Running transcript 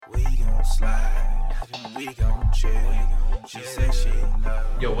gon' slide. We gon' chill. She said she love.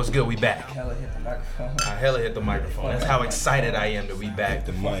 Yo, what's good? We back. Hella hit the microphone. I hella hit the microphone. That's how excited I am to be back.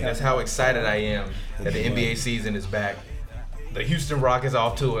 That's how excited I am that the NBA season is back. The Houston Rockets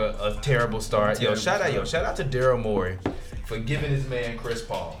off to a terrible start. Shout out to Daryl Morey for giving his man Chris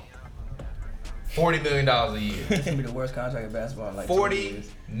Paul $40 million a year. It's gonna be the worst contract in basketball in like 2 $40 years.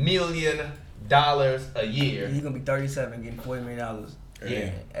 million a year. He's gonna be 37, getting $40 million.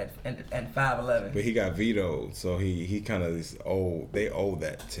 Yeah. At 5'11". But he got vetoed, so he kind of is old. They owe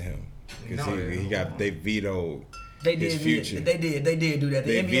that to him because they vetoed. They his did. future. They did do that.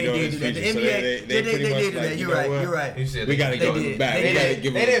 The They NBA vetoed did his do that. The future, so NBA they pretty much did do like, that. you You're know right. what? You're right. You said We gotta give did. him back. They We gotta did.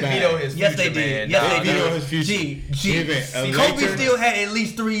 give They him didn't back. veto his Yes, future, they did. man. Yes, Nah, they They did. vetoed his future. Even a Kobe Laker- still had at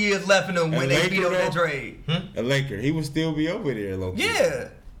least 3 years left in him when A they Laker, vetoed that though? trade. A Laker, he would still be over there, low-key. Yeah.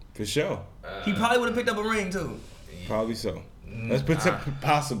 For sure. He probably would have picked up a ring too. Probably so. Let's put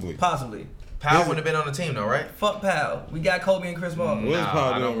possibly. Possibly. Powell wouldn't have been on the team though, right? Fuck Powell. We got Kobe and Chris Paul. What is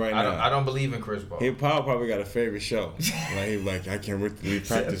Paul doing right now? I don't believe in Chris Paul. Paul probably got a favorite show. I can't really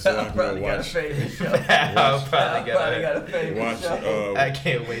practice so I can Probably go got a watch. favorite show. Powell Probably probably got a favorite Watch. show. I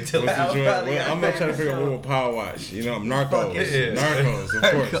can't wait till What's the Powell joint? probably got a I'm not trying to figure out favorite what will Paul watch. You know, Narcos. Fuck it. Narcos, of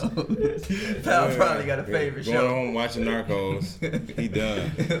course. Powell probably got a favorite Going show. home watching Narcos. He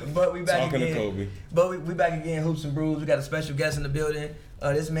done. But we back Talking again. to Kobe. But we back again, Hoops and Brews. We got a special guest in the building.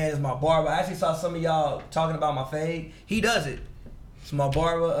 This man is my barber. I actually saw some of y'all talking about my fade. He does it. It's my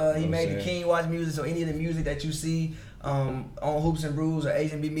barber. He made the King Watch music, so any of the music that you see on Hoops and Brews or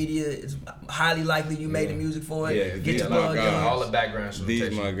Asian B Media, it's highly likely you made the music for it. Yeah, Get your my plug God. in. all the background These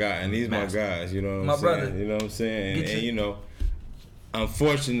instrumentation. my guys, and these my guys. You know what My I'm saying? brother. You know what I'm saying? Get And your- you know,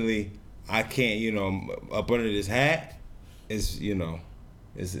 unfortunately, I can't. You know, up under this hat is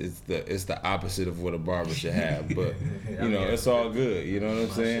It's the opposite of what a barber should have, but you know it's all good. You know what I'm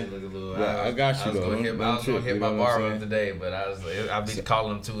My saying? shit look a little- But I got you I was though. gonna hit, Don't I was gonna trip, hit you my know what I'm barber saying? today, but I'll be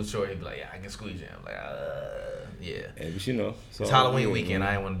calling him too short. He'd be like, "Yeah, I can squeeze you." I'm like, "Yeah." Hey, but you know, It's Halloween weekend.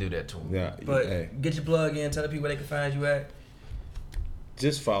 I didn't want to do that to him. Yeah, But hey, get your plug in. Tell the people where they can find you at.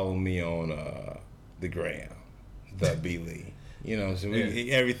 just follow me on the gram, the B Lee. You know, so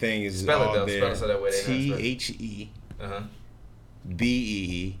everything is Spell it, all though. there. Spell it so that way they know it's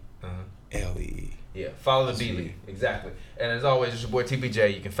THEBEELEE. Yeah, follow the B League. Exactly. And as always, it's your boy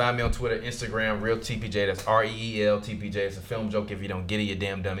TPJ. You can find me on Twitter, Instagram, Real TPJ. That's REEL TPJ. It's a film joke if you don't get it, you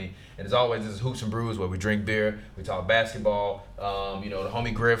damn dummy. And as always, this is Hoops and Brews, where we drink beer, we talk basketball. The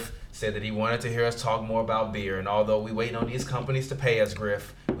homie Griff said that he wanted to hear us talk more about beer. And although we waiting on these companies to pay us,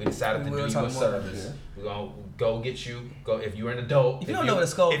 Griff, we decided to do you a service. We're gonna go get you. If you're an adult, If you don't know what a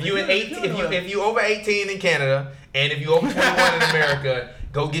scope if is, you if you over 18 in Canada, and if you over 21 in America.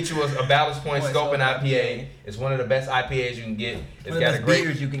 Go get you a Ballast Point Scoping IPA. It's one of the best IPAs you can get. It's got a great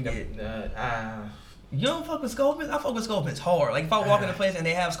beers you can get. You don't fuck with Scoping? I fuck with Scoping. It's hard. Like if I walk in a place and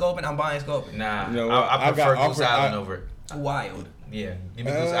they have Scoping, I'm buying Scoping. Nah, You know what? I prefer I got Goose offered- Island over it. Wild. Yeah, give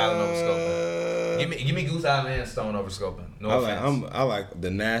me Goose Island over Scoping. Give me Goose Island and Stone over Scoping. No offense. I like the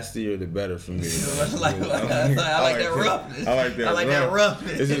nastier the better for me. I like that roughness. I like that. I like that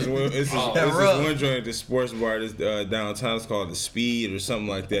roughness. This is That rough. one joint at the sports bar this downtown. It's called the Speed or something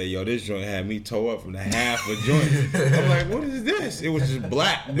like that. Yo, this joint had me toe up from the half a joint. I'm like, what is this? It was just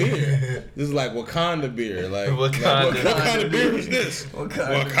black beer. This is like Wakanda beer. What kind of beer was this?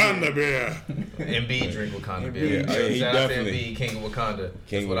 Wakanda beer. Embiid drink Wakanda beer. Yeah, he Shout out to definitely. Embiid, King of Wakanda.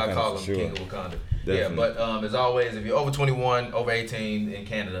 King That's what of I Wakanda, call him, for sure. King of Wakanda. Definitely. Yeah, but as always, if you're over 21, over 18 in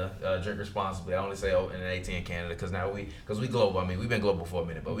Canada, drink responsibly. I only say over 18 in Canada because we global. I mean, we've been global for a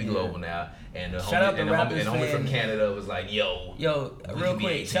minute, but we global now. And the Shout out homie, to and the homie Raptors from fan. Canada was like, "Yo, Real be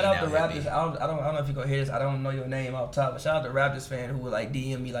quick, 18 shout out to now, Raptors. baby. I don't know if you gonna hear this. I don't know your name off top, but shout out to Raptors fan who would like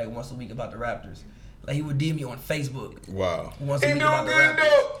DM me like once a week about the Raptors. Like he would DM me on Facebook Wow. once a week about the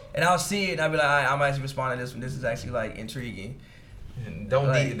Raptors, and I'll see it and I'll be like, all right, I'm actually responding to this one. This is actually like intriguing. Don't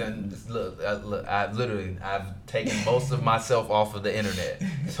Like- look. I've taken most of myself off of the internet,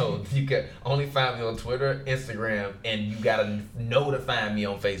 so you can only find me on Twitter, Instagram, and you gotta know to find me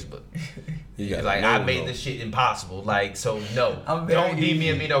on Facebook. It's like I made this shit impossible. Like so, no, I'm very don't DM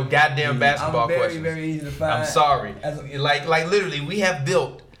easy. me no goddamn basketball I'm very, questions. very easy to find. I'm sorry. As Like literally, we have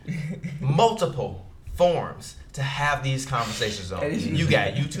built multiple forums to have these conversations on. You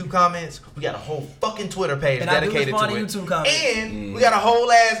got YouTube comments. We got a whole fucking Twitter page And I do dedicated to respond it. to YouTube comments. And we got a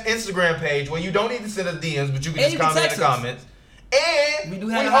whole ass Instagram page where you don't need to send us DMs, but you can And just you can comment in text the us. comments. And We do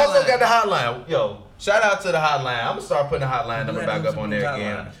we have the also hotline. got the hotline. Yo, shout out to the hotline. I'm gonna start putting the hotline number back up on there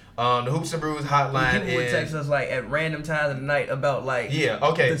again. The Hoops and Brews hotline people would text us like at random times of the night about like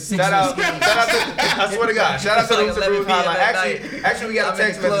okay. Shout out to I swear to God, shout out to the Hoops and Brews hotline. Actually, we got a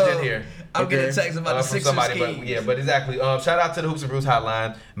text message in here. I'm getting text about the Sixers scheme. But exactly. Shout out to the Hoops and Brews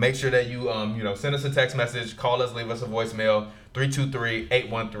hotline. Make sure that you send us a text message, call us, leave us a voicemail.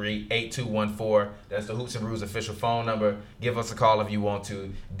 323-813-8214. That's the Hoops and Brews official phone number. Give us a call if you want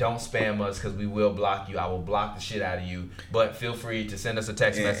to. Don't spam us because we will block you. I will block the shit out of you. But feel free to send us a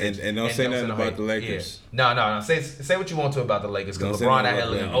text message. And don't say nothing about the Lakers. Yeah. No. Say what you want to about the Lakers because LeBron out here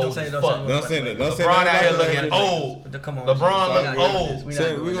looking old as fuck. Don't say that. LeBron out here looking old. Come on. LeBron look old. We're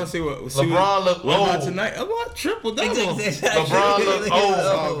going to see what. LeBron look old. What about tonight? About triple double. LeBron look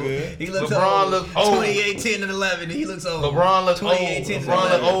old. He looks LeBron old. Look old. 28, 10, and 11. He looks old. LeBron look old.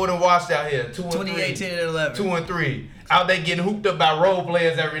 LeBron look old and washed out here. 28, 10, and 11. 2 and 3. Out there getting hooped up by role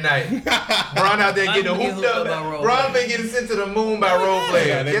players every night. Bron out there getting hooped up. Bron been getting sent to the moon by role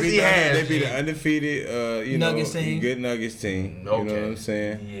players. Yes, he has. They beat the undefeated, Nuggets team. Good Nuggets team. Okay. You know what I'm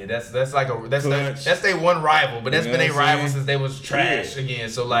saying? Yeah, that's their one rival, but that's been their rival since they was trash again.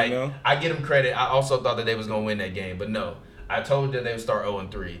 So like, I give them credit. I also thought that they was gonna win that game, but no. I told you they would start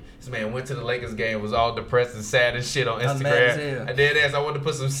 0-3. This man went to the Lakers game, was all depressed and sad and shit on Instagram. I did ask, I wanted to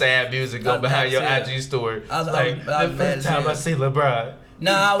put some sad music on behind your IG story. I was the first time I see LeBron.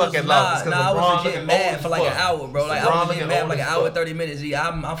 I was legit mad for like an hour, bro. Like I was legit mad for like an hour, 30 minutes.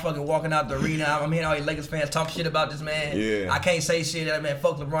 I'm fucking walking out the arena. I'm hearing all these Lakers fans talk shit about this man. Yeah. I can't say shit. Man,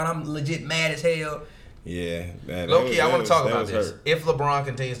 fuck LeBron. I'm legit mad as hell. Yeah. Low key, I want to talk about this. If LeBron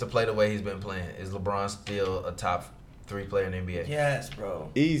continues to play the way he's been playing, is LeBron still a top 3 player in the NBA? Yes, bro.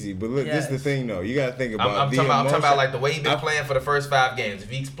 Easy, but look, this is the thing though. You gotta think about. I'm talking about like the way he's been playing for the first 5 games. If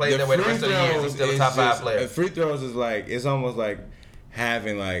he plays that way the rest of the year, he's still a top 5 player. Free throws is like it's almost like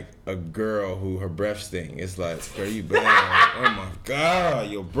having like a girl who her breath stink. It's like, girl, you bad. Oh my God,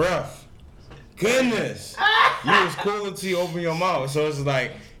 your breath. Goodness, you was cool until you open your mouth. So it's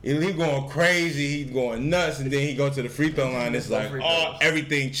like. He going crazy, he's going nuts, and then he go to the free throw line. It's like,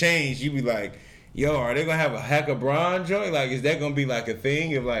 everything changed. You be like, yo, are they gonna have a hack of Bron joint? Like, is that gonna be like a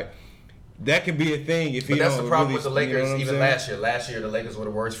thing? If like that could be a thing if you. But that's the problem with the Lakers. Even last year, the Lakers were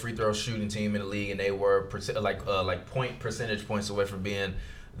the worst free throw shooting team in the league, and they were point percentage points away from being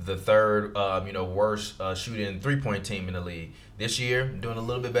the third, worst shooting 3-point team in the league. This year, doing a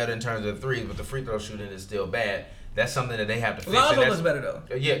little bit better in terms of threes, but the free throw shooting is still bad. That's something that they have to fix. Lonzo looks better though.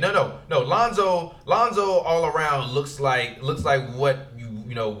 Yeah, no. Lonzo all around looks like what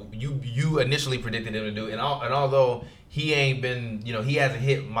you initially predicted him to do. And although he ain't been, he hasn't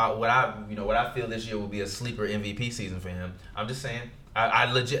hit what I feel this year will be a sleeper MVP season for him. I'm just saying.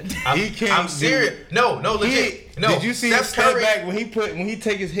 I'm serious. No, legit. No. Did you see his step back when he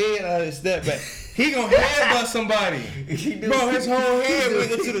take his head out of his step back? He gonna headbutt somebody. Bro, his whole head went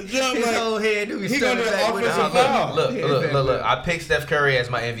into the jump. His whole head. He gonna do offensive foul. Look. I picked Steph Curry as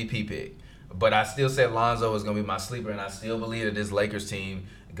my MVP pick, but I still said Lonzo is gonna be my sleeper, and I still believe that this Lakers team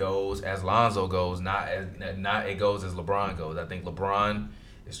goes as Lonzo goes, not it goes as LeBron goes. I think LeBron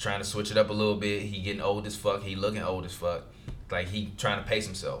is trying to switch it up a little bit. He getting old as fuck. He looking old as fuck. Like he trying to pace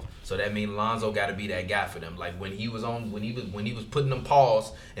himself, so that means Lonzo got to be that guy for them. Like when he was putting them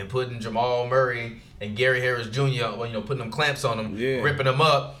paws and putting Jamal Murray and Gary Harris Jr. Putting them clamps on them, ripping them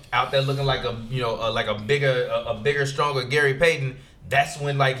up out there looking like a bigger, stronger Gary Payton. That's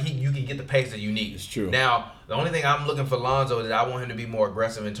when you can get the pace that you need. It's true. Now the only thing I'm looking for Lonzo is that I want him to be more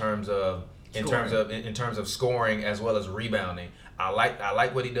aggressive in terms of scoring as well as rebounding. I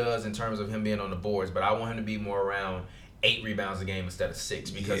like what he does in terms of him being on the boards, but I want him to be more around 8 rebounds a game instead of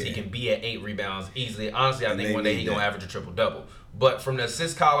 6 because he can be at 8 rebounds easily. Honestly, I think one day he's going to average a triple-double. But from the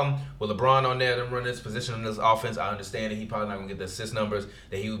assist column, with LeBron on there, them running this position in this offense, I understand that he probably not going to get the assist numbers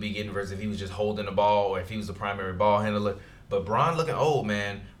that he would be getting versus if he was just holding the ball or if he was the primary ball handler. But Bron looking old,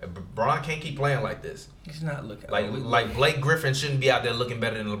 man. Bron can't keep playing like this. He's not looking like Blake Griffin shouldn't be out there looking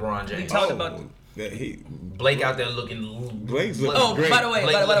better than LeBron James. We talked about Blake out there looking. Blake's looking great. By the way,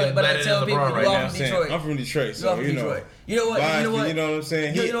 but tell people right you from Detroit. I'm from Detroit, so You know what? You know what? You know what I'm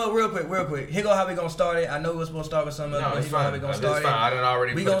saying? You know what? Real quick. Here go how we gonna start it. I know we're supposed to start with something else, but here go how we gonna start it. I done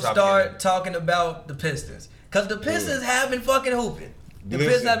already. We gonna start talking about the Pistons because the Pistons have been fucking hooping.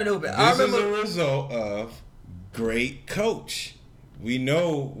 Pistons have been hooping. This is a result of great coach. We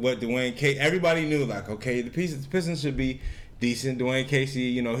know what Dwayne Casey. Everybody knew the Pistons should be decent. Dwayne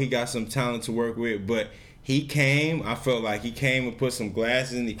Casey, he got some talent to work with, but he came. I felt like he came and put some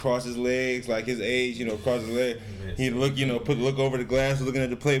glasses and he crossed his legs, like his age, crossed his leg. He look over the glass, looking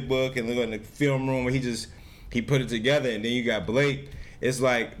at the playbook and looking at the film room. He put it together, and then you got Blake, it's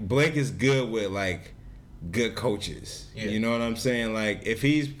like Blake is good with like good coaches. Yeah. You know what I'm saying? Like if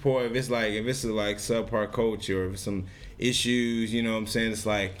he's poor, if it's a like subpar coach or if some issues, you know what I'm saying? It's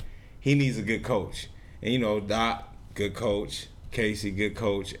like he needs a good coach. And you know, Doc, good coach. Casey, good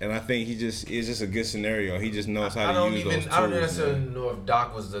coach, and I think it's just a good scenario. He just knows how to use those tools. I don't necessarily know if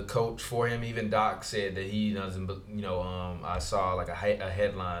Doc was the coach for him. Even Doc said that he doesn't. You know, I saw like a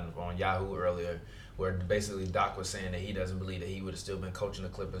headline on Yahoo earlier where basically Doc was saying that he doesn't believe that he would have still been coaching the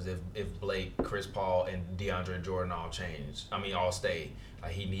Clippers if Blake, Chris Paul, and DeAndre Jordan all stayed.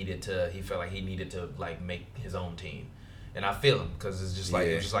 Like he felt like he needed to like make his own team. And I feel him because it's just like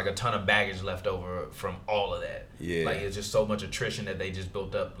it was just like a ton of baggage left over from all of that. Yeah. Like it's just so much attrition that they just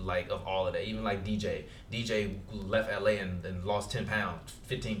built up like of all of that. Even like DJ left LA and lost 10 pounds,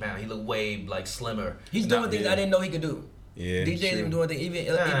 15 pounds. He looked way like slimmer. He's doing things I didn't know he could do. Yeah. DJ's even doing things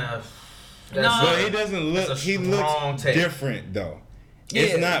but he doesn't look. He looks different though. Yeah.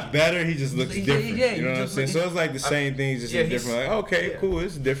 It's not better. He just looks different. Yeah, you know what I'm saying? So it's like the same thing, just different. Like, okay, cool,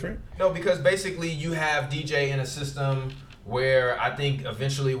 it's different. No, because basically you have DJ in a system where I think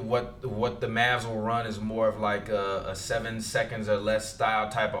eventually what the Mavs will run is more of like a 7 seconds or less style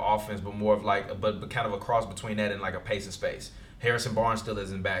type of offense, but more of like but kind of a cross between that and like a pace of space. Harrison Barnes still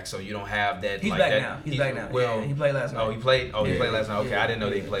isn't back, so you don't have that. He's like back that. Now. He's back now. Well, he played last night. Oh, he played. He played last night. Okay, I didn't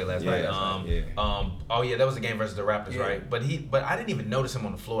know that he played last night. Oh yeah, that was a game versus the Raptors, right? But I didn't even notice him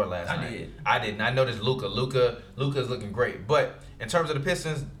on the floor last night. I didn't. I noticed Luka. Luka's looking great. But in terms of the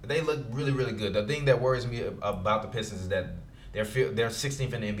Pistons, they look really, really good. The thing that worries me about the Pistons is that they're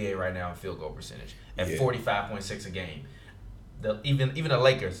 16th in the NBA right now in field goal percentage at 45.6 a game. Even the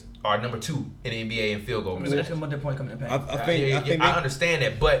Lakers are number 2 in the NBA in field goal percentage. That's their point coming in the paint. I understand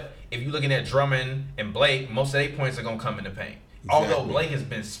that, but if you're looking at Drummond and Blake, most of their points are gonna come in the paint. Exactly. Although Blake has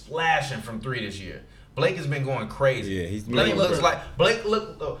been splashing from 3 this year. Blake has been going crazy. Yeah, Blake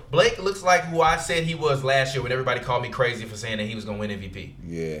looks like who I said he was last year when everybody called me crazy for saying that he was gonna win MVP.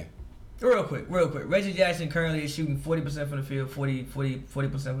 Yeah. Real quick. Reggie Jackson currently is shooting 40% from the field,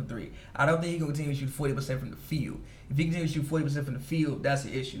 40% from 3. I don't think he's going to continue to shoot 40% from the field. If he continues to shoot 40% from the field, that's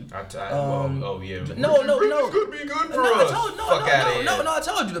the issue. No. It's going to be good for us. I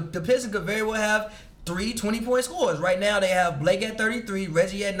told you. The Pistons could very well have 3 20-point scores. Right now, they have Blake at 33,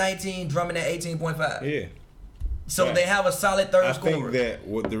 Reggie at 19, Drummond at 18.5. Yeah. So they have a solid third scorer. I think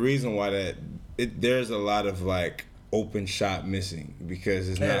that the reason why there's a lot of like open shot missing because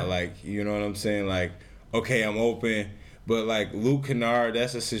it's not like, you know what I'm saying, like, okay, I'm open, but like Luke Kennard,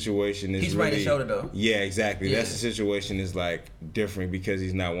 that's a situation is he's really, right in shoulder though. Yeah, exactly. Yeah. That's a situation is like different because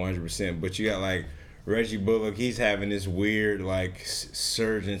he's not 100%. But you got like Reggie Bullock, he's having this weird like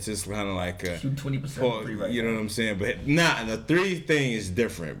surge into this kind of like a 20% free right you know what I'm saying? But the 3 thing is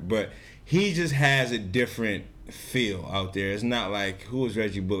different, but he just has a different feel out there. It's not like who is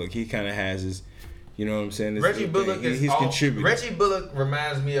Reggie Bullock? He kind of has his, you know what I'm saying? Reggie Bullock he's contributing. Reggie Bullock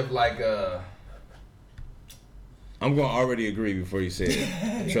reminds me of like I'm going to already agree before you say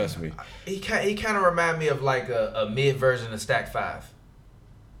it. Trust me. He kind of remind me of like a mid version of Stack 5.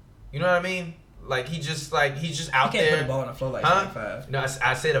 You know what I mean? Like he's just out there. He can't put the ball on the floor like Stack 5. No,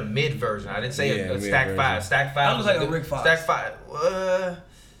 I said a mid version. I didn't say a Stack 5. Stack 5. That was like a Rick Fox. Stack 5.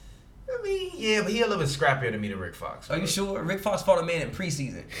 I mean, yeah, but he a little bit scrappier than me than Rick Fox. Are you sure? Rick Fox fought a man in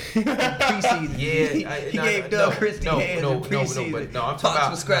preseason. Yeah, he gave Doug Christie hands in preseason. I'm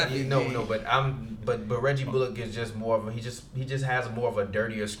talking about But Reggie Bullock is just more of a he just has more of a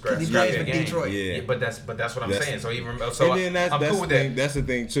dirtier scrap. He plays for game. Detroit. Yeah, but that's what I'm saying. So even I'm cool with that. That's the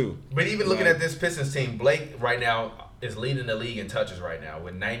thing too. But even looking at this Pistons team, Blake right now is leading the league in touches right now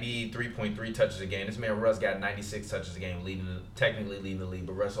with 93.3 touches a game. This man Russ got 96 touches a game, technically leading the league,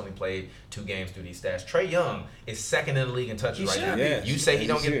 but Russ only played 2 games through these stats. Trae Young is second in the league in touches right now. Yes. You say he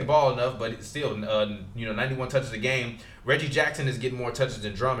don't get the ball enough, but it's still 91 touches a game. Reggie Jackson is getting more touches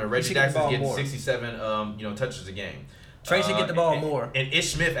than Drummond. Reggie Jackson is getting 67 touches a game. Trae should get the ball more. And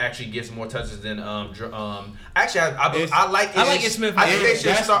Ish Smith actually gets more touches than actually I like Ish Smith. I think they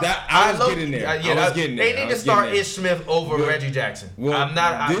should start. I was getting there. They need to start Ish Smith over Reggie Jackson. Well, I'm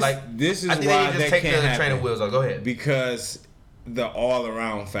not. This is I think why they need to just take the training wheels off. Go ahead. Because the all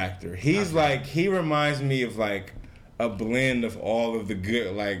around factor. He's like he reminds me of like a blend of all of the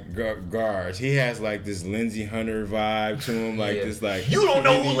good like guards. He has like this Lindsey Hunter vibe to him, like this like you don't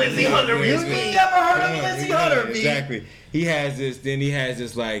know who Lindsey Hunter is. You never heard of Lindsey Hunter, me. Exactly. He has this. Then he has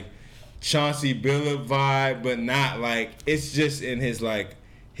this like Chauncey Billups vibe, but not like it's just in his like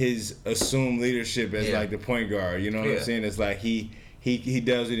his assumed leadership as like the point guard. You know what I'm saying? It's like he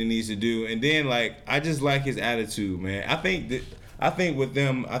does what he needs to do, and then like I just like his attitude, man. I think I think with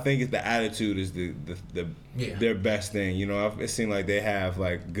them, I think it's the attitude is their best thing. You know, it seems like they have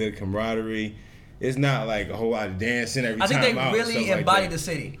like good camaraderie. It's not like a whole lot of dancing every time. I think they really embody the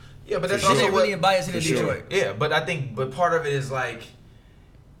city. Yeah, but that's also also really embody the city of Detroit. Yeah, but I think part of it is like,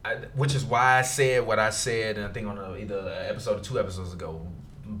 which is why I said what I said, and I think on either an episode or 2 episodes ago.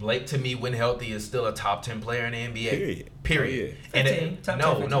 Blake, to me, when healthy, is still a top 10 player in the NBA. Period. Oh, yeah. 15, And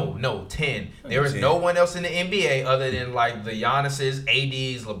 10. There is no one else in the NBA other than like the Giannis's,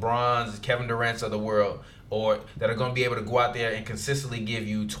 ADs, LeBrons, Kevin Durant's of the world, or that are going to be able to go out there and consistently give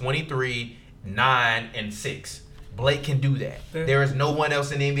you 23, 9, and 6. Blake can do that. Yeah. There is no one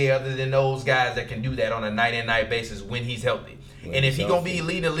else in the NBA other than those guys that can do that on a night-and-night basis when he's healthy. And if he's going to be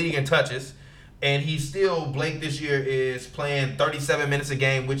leading the league in touches, and he's still, Blake this year is playing 37 minutes a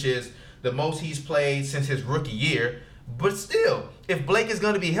game, which is the most he's played since his rookie year. But still, if Blake is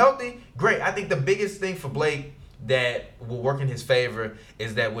going to be healthy, great. I think the biggest thing for Blake that will work in his favor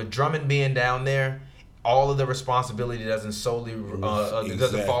is that with Drummond being down there, all of the responsibility doesn't solely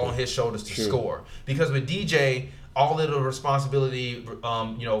doesn't fall on his shoulders to score. Because with DJ, all of the responsibility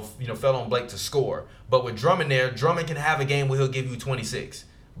fell on Blake to score. But with Drummond there, Drummond can have a game where he'll give you 26.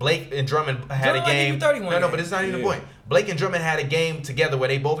 Blake and Drummond had a game. No, but it's not even the point. Blake and Drummond had a game together where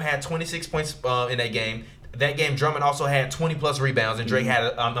they both had 26 points in that game. That game, Drummond also had 20 plus rebounds, and Drake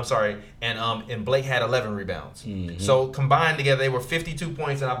had and Blake had 11 rebounds. Mm-hmm. So combined together, they were 52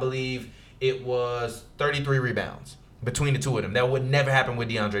 points, and I believe it was 33 rebounds between the two of them. That would never happen with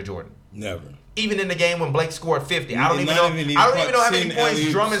DeAndre Jordan. Never. Even in the game when Blake scored 50. I don't even know how many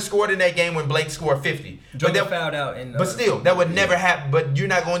points Drummond scored in that game when Blake scored 50. Drummond fouled out. But still, that would never happen. But you're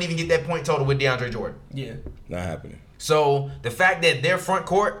not going to even get that point total with DeAndre Jordan. Yeah. Not happening. So the fact that their front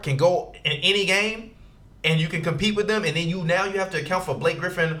court can go in any game and you can compete with them, and then you have to account for Blake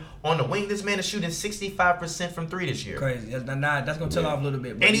Griffin on the wing. This man is shooting 65% from 3 this year. Crazy. That's going to tell off a little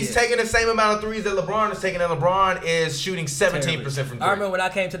bit. And he's taking the same amount of threes that LeBron is taking, and LeBron is shooting 17% from 3. I remember when I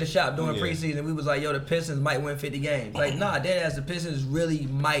came to the shop during preseason, we was like, yo, the Pistons might win 50 games. Like, nah, deadass, the Pistons really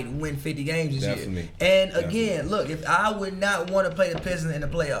might win 50 games this year. And again, look, if I would not want to play the Pistons in the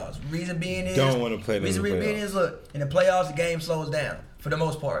playoffs, reason being is, look, in the playoffs, the game slows down. For the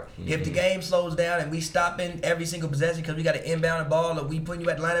most part. Mm-hmm. If the game slows down and we stopping every single possession because we got to inbound the ball, or we putting you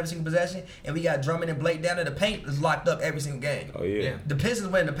at the line every single possession, and we got Drummond and Blake down there, the paint is locked up every single game. Oh, yeah. The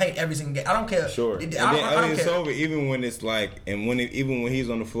Pistons win the paint every single game. I don't care. Sure. I don't care. It's over even when it's like, and even when he's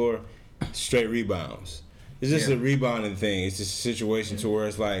on the floor, straight rebounds. It's just a rebounding thing. It's just a situation to where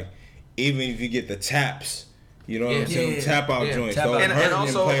it's like, even if you get the taps, you know what I'm saying? Tap out joints. Don't hurt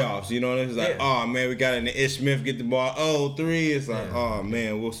in playoffs. You know what I'm saying? It's like, oh man, we got in the Ish Smith get the ball. Oh, 3. It's like, oh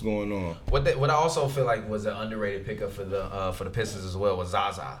man, what's going on? What I also feel like was an underrated pickup for the Pistons as well was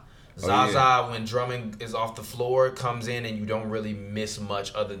Zaza. Zaza, when Drummond is off the floor, comes in and you don't really miss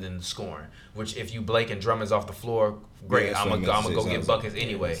much other than the scoring. Which if you Blake and Drummond's off the floor, great. I'm gonna go get buckets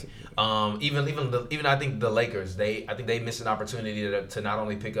anyway. Even I think the Lakers, I think they missed an opportunity to not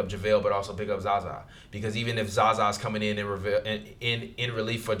only pick up JaVale but also pick up Zaza, because even if Zaza's coming in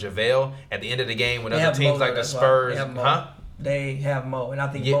relief for JaVale at the end of the game when other teams like the Spurs, they have Mo, and I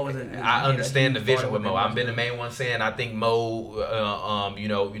think Mo is I understand the vision with Mo. I've been the main one saying I think Mo,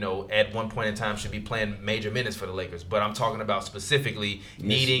 at one point in time should be playing major minutes for the Lakers. But I'm talking about specifically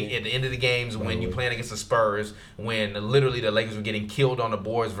needing at the end of the games when you're playing against the Spurs, when literally the Lakers were getting killed on the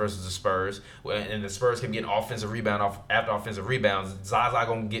boards versus the Spurs, and the Spurs can get offensive rebound after offensive rebounds. Zaza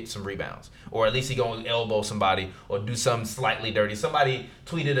gonna get some rebounds, or at least he gonna elbow somebody or do something slightly dirty. Somebody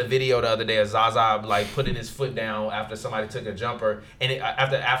tweeted a video the other day of Zaza like putting his foot down after somebody took a jumper, and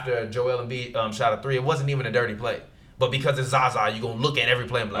after Joel Embiid shot a 3, it wasn't even a dirty play. But because it's Zaza, you're going to look at every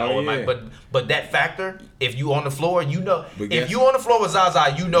play and be like, but that factor, if you on the floor, you know. If you on the floor with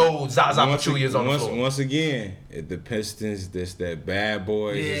Zaza, you know Zaza Pachulia is on the floor. Once again, the Pistons, that bad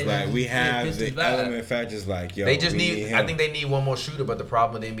boys, it's like we have the element factors like, yo, they just need I think they need one more shooter, but the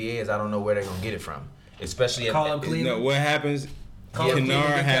problem with the NBA is I don't know where they're going to get it from. Especially what happens,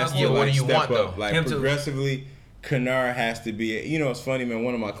 Kennard has to step up. Like progressively, Kennard has to be, it's funny, man,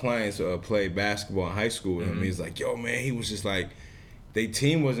 one of my clients played basketball in high school with him. He's like, yo, man, he was just like, their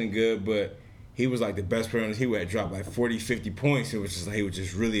team wasn't good, but he was like the best player on his team. He had dropped like 40, 50 points. It was just like, he was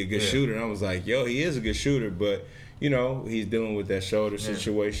just really a good shooter. And I was like, yo, he is a good shooter, but, he's dealing with that shoulder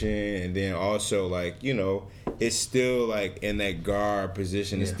situation. And then also, like, it's still like in that guard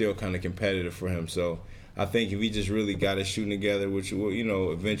position, it's still kind of competitive for him. So I think if he just really got his shooting together, which,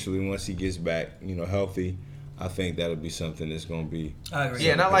 eventually once he gets back, healthy, I think that'll be something that's going to be. I agree.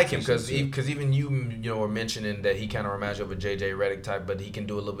 Yeah, and I like him because even you were mentioning that he kind of reminds you of a JJ Redick type, but he can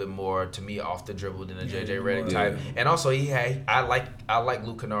do a little bit more to me off the dribble than a JJ Redick type. And also I like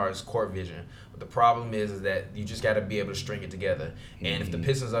Luke Kennard's court vision. But the problem is that you just got to be able to string it together. And if the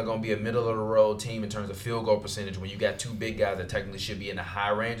Pistons are going to be a middle of the road team in terms of field goal percentage, when you got two big guys that technically should be in the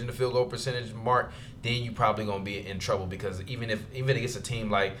high range in the field goal percentage mark, then you probably going to be in trouble because even against a team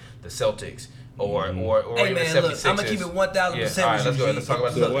like the Celtics. Or hey even man, the 76ers. Look, I'm gonna keep it 1,000% All right, let's go. Let's talk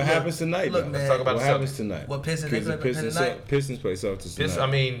about the So what happens tonight? Look, though? man. Let's talk about what the happens Celtics. tonight? What Pistons they play tonight? Pistons play Celtics tonight. I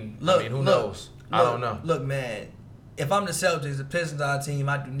mean, who knows? I don't know. Look, man. If I'm the Celtics, the Pistons are a team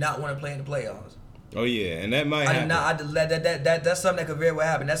I do not want to play in the playoffs. Oh yeah, and that might happen. That's something that could very well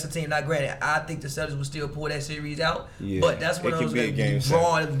happen. That's a team. Not granted, I think the Celtics will still pull that series out. Yeah, but that's one of those be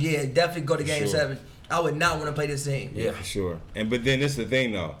drawn. Yeah, definitely go to Game Sure. 7. I would not want to play this team. Yeah, for sure. But then this is the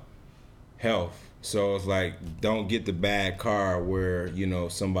thing though, health. So it's like don't get the bad card where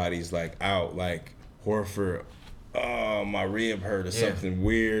somebody's like out, like Horford. Oh, my rib hurt or something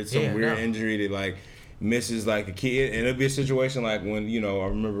weird, weird injury that like misses like a kid, and it'll be a situation like when I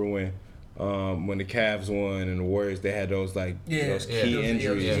remember when the Cavs won and the Warriors, they had those those key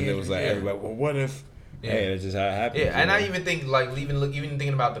injuries, and it was like everybody, well, what if? Yeah. Hey, that's just how it happens. Yeah, and I even think even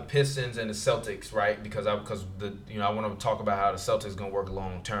thinking about the Pistons and the Celtics, right? Because I want to talk about how the Celtics is going to work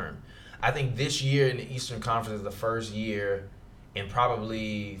long term. I think this year in the Eastern Conference is the first year in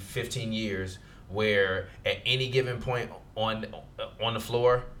probably 15 years where at any given point on the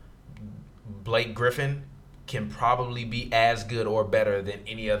floor, Blake Griffin can probably be as good or better than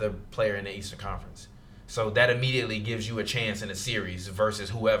any other player in the Eastern Conference. So that immediately gives you a chance in a series versus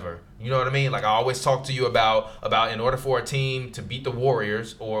whoever. You know what I mean? Like I always talk to you about in order for a team to beat the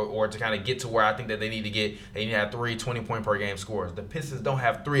Warriors or to kind of get to where I think that they need to have 3 20-point per game scores. The Pistons don't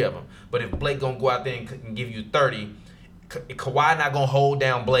have 3 of them. But if Blake going to go out there and give you 30, Kawhi not going to hold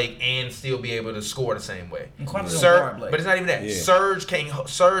down Blake and still be able to score the same way. But it's not even that. Yeah.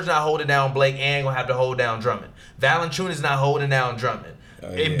 Serge not holding down Blake and going to have to hold down Drummond. Valanciunas not holding down Drummond.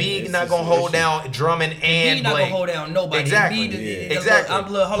 Embiid not gonna hold down Drummond and Blake. Embiid not gonna hold down nobody. Exactly. Exactly.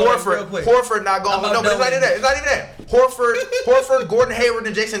 Horford not gonna hold. No, but it's not even that. Horford, Gordon Hayward,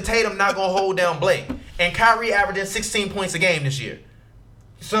 and Jason Tatum not gonna hold down Blake. And Kyrie averaging 16 points a game this year.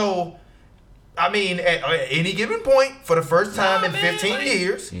 So, I mean, at any given point, for the first time in 15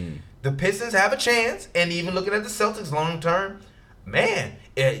 years, the Pistons have a chance. And even looking at the Celtics long term, man.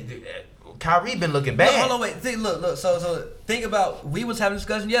 Kyrie been looking bad. Hold on, wait. Look. So think about. We was having a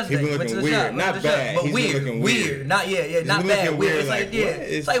discussion yesterday. He been looking weird, not bad, but weird. Not not bad. Weird.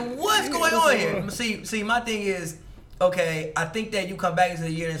 It's like what's going on here? See, my thing is, okay. I think that you come back into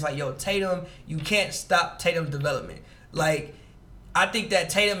the year and it's like, yo, Tatum. You can't stop Tatum's development. Like, I think that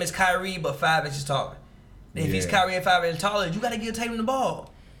Tatum is Kyrie, but 5 inches taller. And if he's Kyrie and 5 inches taller, you got to give Tatum the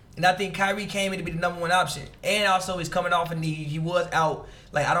ball. And I think Kyrie came in to be the number 1 option. And also he's coming off a knee. He was out.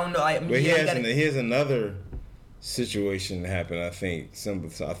 Like, I don't know. But here's another situation that happened, I think.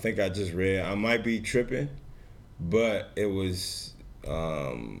 I think I just read. I might be tripping, but it was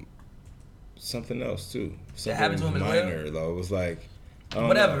something else, too. Something happened to him minor, as well? though. It was like,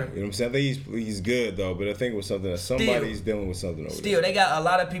 whatever. You know what I'm saying? I think he's good, though, but I think it was something that somebody's dealing with something over there. Still, they got a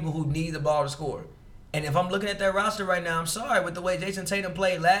lot of people who need the ball to score. And if I'm looking at their roster right now, I'm sorry, with the way Jason Tatum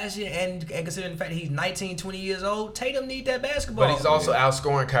played last year and considering the fact that he's 19, 20 years old, Tatum need that basketball. But he's also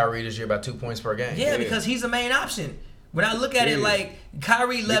outscoring Kyrie this year by 2 points per game. Yeah, because he's the main option. When I look at it, like,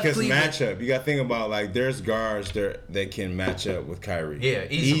 Kyrie left because Cleveland. matchup, you got to think about, like, there's guards that can match up with Kyrie. Yeah,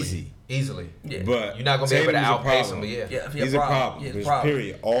 easily. Yeah. But you're not going to be able to outpace him, but he's a problem. Yeah,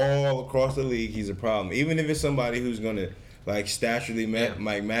 period. All across the league, he's a problem. Even if it's somebody who's going to, like, staturally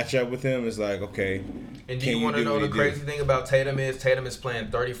might match up with him, it's like, okay. And do you want to know the crazy thing about Tatum is? Tatum is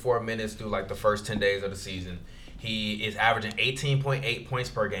playing 34 minutes through, like, the first 10 days of the season. He is averaging 18.8 points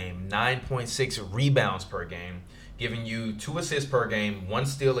per game, 9.6 rebounds per game, giving you 2 assists per game, 1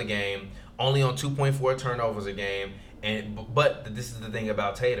 steal a game, only on 2.4 turnovers a game. But this is the thing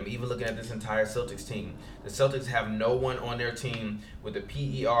about Tatum. Even looking at this entire Celtics team, the Celtics have no one on their team with a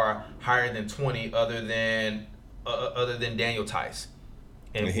PER higher than 20 other than Daniel Tice.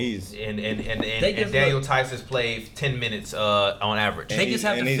 And Daniel Tice has played 10 minutes on average. And he's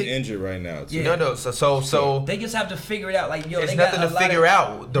injured right now too. Yeah. No. So they just have to figure it out. Like, yo, it's nothing to figure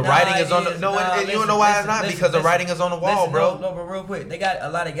out. The writing is on the you don't know why it's not because the writing is on the wall, bro. No, but real quick, they got a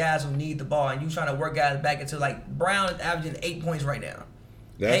lot of guys who need the ball, and you trying to work guys back into, like, Brown is averaging 8 points right now.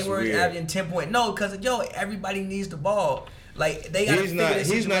 Hayward's averaging 10 points. No, because everybody needs the ball. Like they got to figure this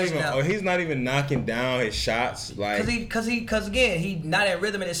situation out. He's not even knocking down his shots. Like because again, he not in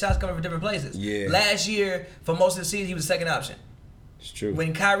rhythm and his shots coming from different places. Yeah. Last year, for most of the season, he was the second option. It's true.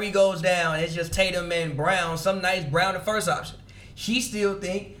 When Kyrie goes down, it's just Tatum and Brown. Some nights Brown the first option. He still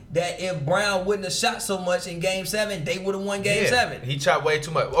think that if Brown wouldn't have shot so much in Game 7, they would have won Game 7. He shot way too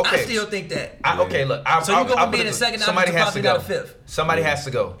much. Okay. I still think that. Okay, look. So you go from being the second option to possibly not a fifth. Somebody has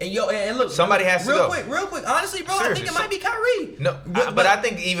to go. And look. Somebody has to go. Real quick. Honestly, bro, Seriously, I think it might be Kyrie. No, but I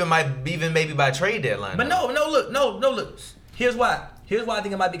think even maybe by trade deadline. But no, look. Here's why I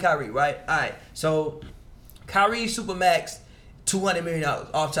think it might be Kyrie, right? All right. So Kyrie Supermax, $200 million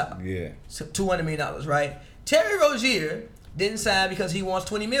off top. Yeah. So $200 million, right? Terry Rozier didn't sign because he wants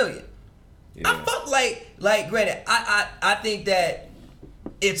 $20 million. Yeah. I fuck like granted, I think that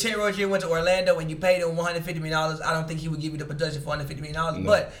if Terry Rozier went to Orlando and you paid him $150 million, I don't think he would give you the production for $150 million. No.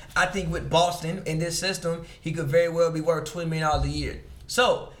 But I think with Boston in this system, he could very well be worth $20 million a year.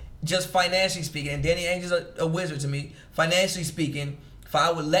 So just financially speaking, and Danny Ainge is a wizard to me. Financially speaking, if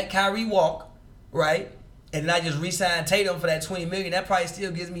I would let Kyrie walk, right? And then I just re-sign Tatum for that $20 million. That probably still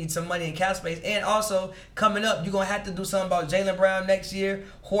gives me some money in cap space. And also, coming up, you're going to have to do something about Jaylen Brown next year.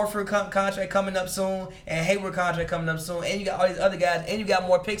 Horford contract coming up soon. And Hayward contract coming up soon. And you got all these other guys. And you got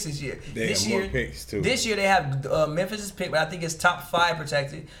more picks this year. They have more picks, too. This year, they have Memphis' pick, but I think it's top 5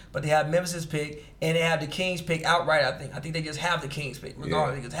 protected. But they have Memphis' pick. And they have the Kings pick outright, I think. I think they just have the Kings pick.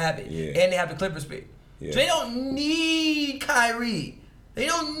 Regardless, they just have it. Yeah. And they have the Clippers pick. Yeah. So they don't need Kyrie. They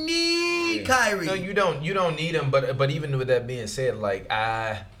don't need Kyrie. No, you don't need him. But even with that being said, like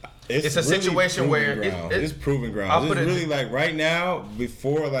it's a really situation where it's proving ground. It's really like right now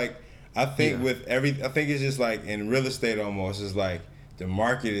before like I think with I think it's just like in real estate almost. It's like the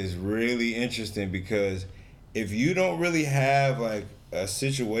market is really interesting because if you don't really have like a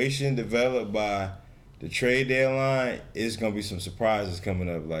situation developed by the trade deadline, it's gonna be some surprises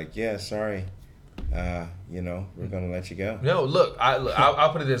coming up. Like sorry. We're gonna let you go. No, look,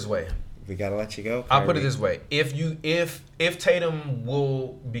 I'll put it this way. We gotta let you go. Kyrie. I'll put it this way: if Tatum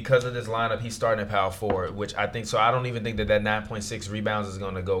will, because of this lineup, he's starting at power forward, which I think. So I don't even think that 9.6 rebounds is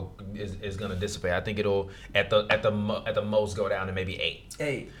gonna dissipate. I think it'll at the most go down to maybe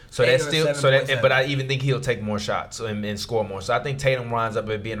 8. So that's still but I even think he'll take more shots and score more. So I think Tatum winds up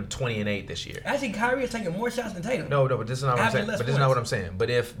at being 20 and 8 this year. Actually, Kyrie is taking more shots than Tatum. No, but this is not what I'm saying. But this is not what I'm saying. But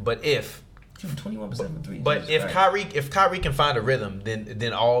if 21% from 3. But if Kyrie can find a rhythm,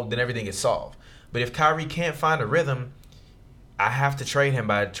 then everything is solved. But if Kyrie can't find a rhythm, I have to trade him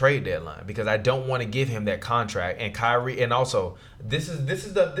by a trade deadline because I don't want to give him that contract. And Kyrie, and also this is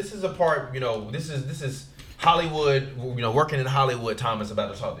the part, this is Hollywood, working in Hollywood. Thomas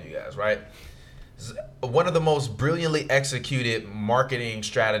about to talk to you guys, right? One of the most brilliantly executed marketing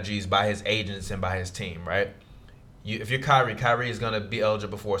strategies by his agents and by his team, right? If you're Kyrie is going to be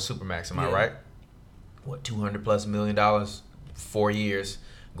eligible for a Supermax, am I right? What, $200+ million, 4 years.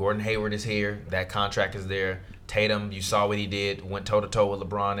 Gordon Hayward is here. That contract is there. Tatum, you saw what he did. Went toe-to-toe with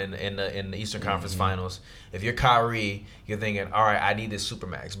LeBron in the Eastern Conference Finals. If you're Kyrie, you're thinking, all right, I need this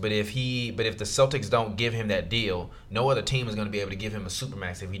Supermax. But if the Celtics don't give him that deal, no other team is going to be able to give him a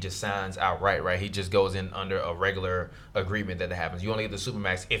Supermax if he just signs outright, right? He just goes in under a regular agreement that happens. You only get the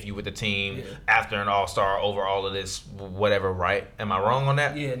Supermax if you with the team after an All-Star over all of this, whatever, right? Am I wrong on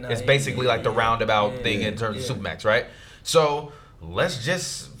that? Yeah, no. It's basically like the roundabout thing in terms of Supermax, right? So let's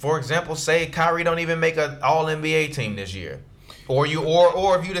just, for example, say Kyrie don't even make an All-NBA team this year. Or if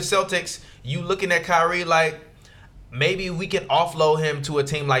you the Celtics, you looking at Kyrie like maybe we can offload him to a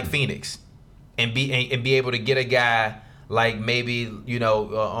team like Phoenix and be able to get a guy like maybe, like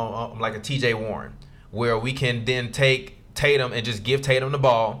a TJ Warren, where we can then take Tatum and just give Tatum the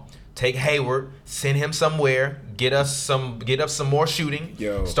ball, take Hayward, send him somewhere, get us some more shooting.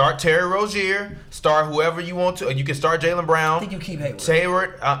 Start Terry Rozier, start whoever you want to. You can start Jaylen Brown. I think you keep Hayward.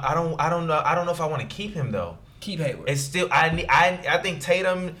 Hayward, I don't know if I want to keep him though. Keep Hayward. It's still I think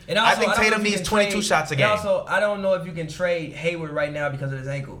Tatum. And also, I think Tatum needs 22 shots a game. And also, I don't know if you can trade Hayward right now because of his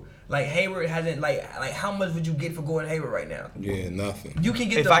ankle. Like Hayward hasn't like how much would you get for Gordon Hayward right now? Yeah, nothing. You can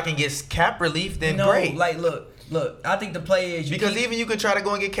get if I can get cap relief, then great. Like look. I think the play is even you could try to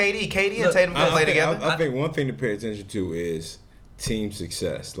go and get KD. KD and Tatum can play together. I think one thing to pay attention to is team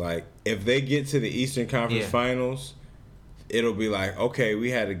success. Like if they get to the Eastern Conference Finals, it'll be like, okay, we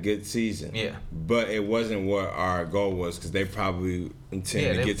had a good season. Yeah. But it wasn't what our goal was because they probably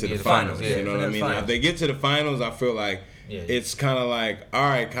intend to get to the finals. You know what I mean? Now, if they get to the finals, I feel like it's kind of like, all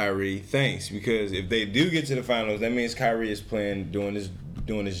right, Kyrie, thanks. Because if they do get to the finals, that means Kyrie is playing, doing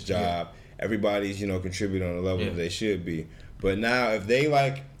his job. Everybody's, contributing on the level that they should be. But now, if they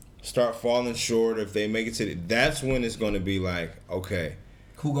like start falling short, if they make it to that's when it's going to be like, okay,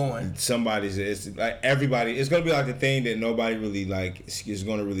 who going? Somebody's. It's like everybody. It's going to be like the thing that nobody really like is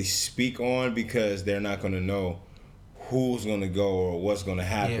going to really speak on because they're not going to know who's going to go or what's going to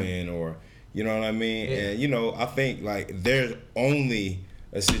happen or you know what I mean. Yeah. And you know, I think like there's only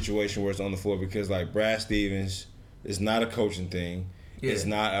a situation where it's on the floor because like Brad Stevens is not a coaching thing. Yeah. It's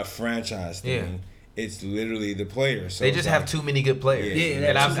not a franchise thing. Yeah. It's literally the players. So they just have too many good players. Yeah,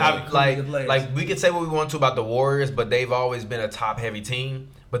 and I'm like we can say what we want to about the Warriors, but they've always been a top-heavy team.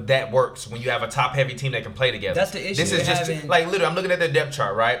 But that works when you have a top-heavy team that can play together. That's the issue. This is just like literally. I'm looking at their depth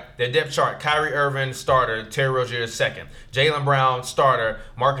chart, right? Their depth chart: Kyrie Irving starter, Terry Rozier second, Jaylen Brown starter,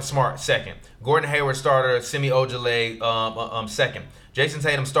 Marcus Smart second, Gordon Hayward starter, Semi Ojeleye second, Jason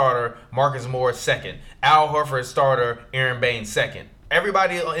Tatum starter, Marcus Morris second, Al Horford starter, Aaron Baines second.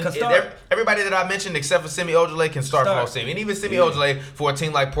 Everybody that I mentioned except for Semi Ojeleye can start for most team, and even Semi Ojeleye for a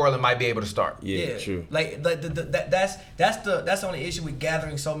team like Portland might be able to start. Yeah, true. Like that's the only issue with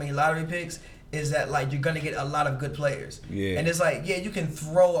gathering so many lottery picks is that like you're gonna get a lot of good players. Yeah. And it's like you can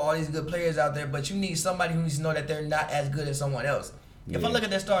throw all these good players out there, but you need somebody who needs to know that they're not as good as someone else. Yeah. If I look at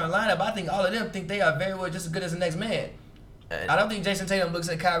their starting lineup, I think all of them think they are very well just as good as the next man. I don't think Jason Tatum looks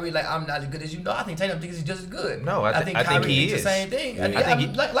at Kyrie like I'm not as good as you. No, I think Tatum thinks he's just as good. No, I think Kyrie he is the same thing. I think he,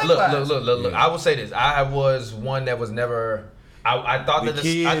 look. I will say this. I was one that was never. I thought that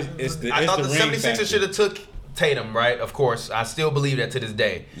the 76ers should have took Tatum, right? Of course, I still believe that to this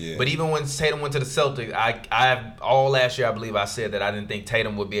day. Yeah. But even when Tatum went to the Celtics, I all last year I believe I said that I didn't think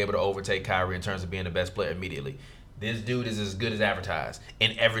Tatum would be able to overtake Kyrie in terms of being the best player immediately. This dude is as good as advertised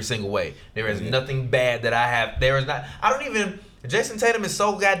in every single way. There is nothing bad that I have. There is not. I don't even. Jason Tatum is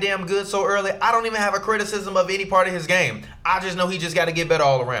so goddamn good so early. I don't even have a criticism of any part of his game. I just know he just got to get better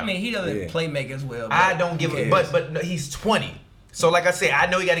all around. I mean, he doesn't play make as well. I don't give a. But he's 20. So like I said, I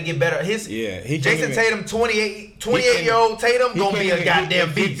know he got to get better. Jason Tatum, 28-year-old Tatum, gonna be a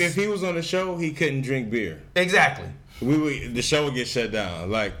goddamn beast. If he was on the show, he couldn't drink beer. Exactly. The show would get shut down.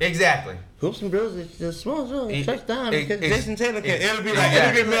 Like exactly. Hoops and Bros is the small show. Shuts down because Jason Tatum can. It'll be like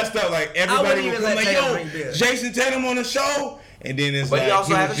it'll get messed up. Like everybody will come like, yo, Jason Tatum on the show, and then it's but like he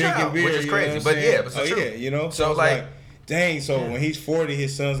also has a drinking child, beer, which is crazy. But it's true. Yeah, you know. So like, dang. So when he's 40,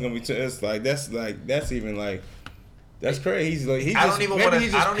 his son's gonna be. That's even like. That's crazy. I don't even want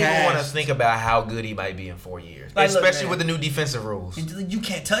to think about how good he might be in 4 years, like, especially with the new defensive rules. You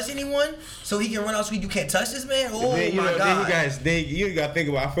can't touch anyone, so he can run off screen. You can't touch this man. Oh my god! You got to think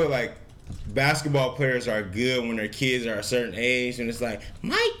about. I feel like basketball players are good when their kids are a certain age, and it's like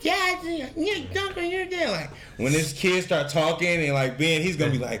my dad's younger, your dad. Like when his kids start talking and like he's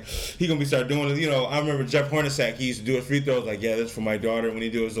gonna be start doing it. You know, I remember Jeff Hornacek. He used to do his free throws like, yeah, that's for my daughter. When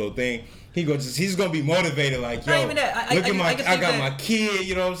he do his little thing. He's gonna be motivated like, yo, look at I got my kid,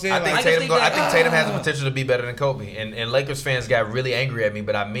 you know what I'm saying? I think Tatum has the potential to be better than Kobe, and Lakers fans got really angry at me,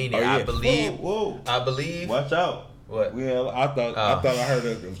 but I mean it. Yeah. I believe. Whoa. I believe. Watch out. What? Well, I thought I heard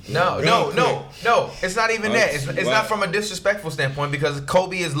it. No. It's not even that. It's not from a disrespectful standpoint because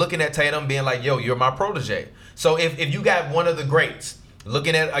Kobe is looking at Tatum being like, yo, you're my protege. So if you got one of the greats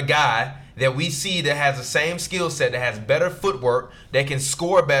looking at a guy that we see that has the same skill set, that has better footwork, that can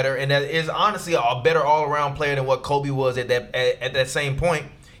score better, and that is honestly a better all-around player than what Kobe was at that same point.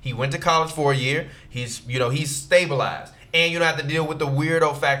 He went to college for a year. He's stabilized. And you don't have to deal with the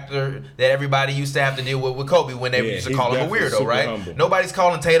weirdo factor that everybody used to have to deal with Kobe when they used to call him a weirdo, right? Humble. Nobody's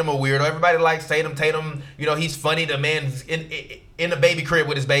calling Tatum a weirdo. Everybody likes Tatum. Tatum, he's funny. The man's in the baby crib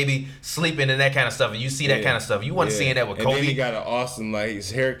with his baby sleeping and that kind of stuff. And you see that kind of stuff. You want seeing that with Kobe. And then he got an awesome, like,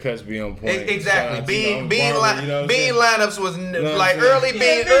 his haircuts be on point. Exactly. Bean lineups was like early Bean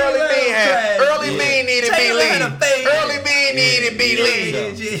needed B lead. Early Bean needed B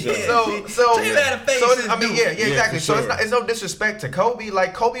lead. So I mean, exactly. So it's no disrespect to Kobe.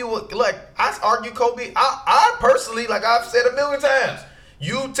 Like Kobe would I argue Kobe. I personally, like I've said a million times,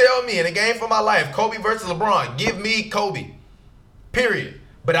 you tell me in a game for my life, Kobe versus LeBron, give me Kobe. Period.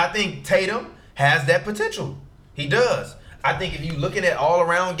 But I think Tatum has that potential. He does. I think if you looking at all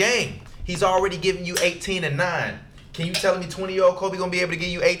around game, he's already giving you 18 and 9. Can you tell me 20-year-old Kobe gonna be able to give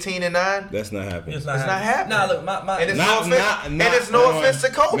you 18 and 9? That's not happening. It's not happening. Nah, look, and it's no offense to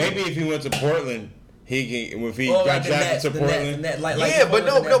Kobe. Maybe if he went to Portland, if he got drafted to Portland.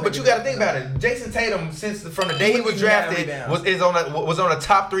 But you got to think about it. Jason Tatum, from the day he was drafted, was on a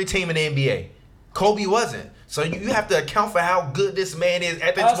top 3 team in the NBA. Kobe wasn't. So you have to account for how good this man is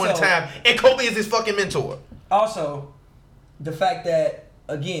at this point in time, and Kobe is his fucking mentor. Also, the fact that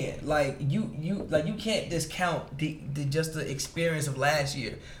again, you can't discount the experience of last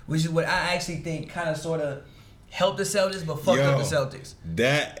year, which is what I actually think kind of sort of helped the Celtics, but fucked up the Celtics.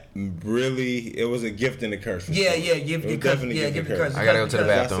 That really, it was a gift and a curse. Gift and curse. I gotta go to the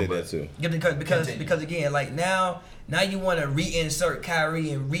bathroom. I say that too. Gift and curse because again, like now you want to reinsert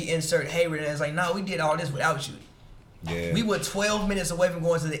Kyrie and reinsert Hayward, and it's like, no, we did all this without you. Yeah. We were 12 minutes away from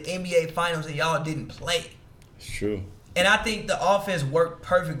going to the NBA Finals, and y'all didn't play. It's true. And I think the offense worked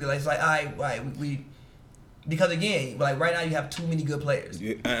perfectly. Like, it's like, all right, we because again, like right now you have too many good players.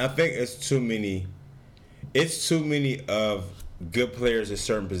 I think it's too many. It's too many of good players at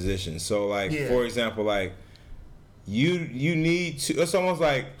certain positions. So, like, for example, like, you need to. It's almost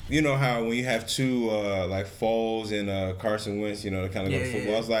like, you know how when you have two like Foles and Carson Wentz, you know, to kind of go to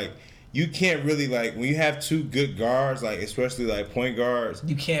football. It's like you can't really, like, when you have two good guards, like especially like point guards,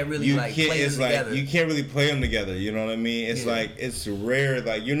 you can't really play them together. You can't really play them together. You know what I mean? It's like it's rare.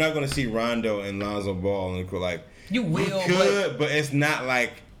 Like you're not gonna see Rondo and Lonzo Ball and like you could, but it's not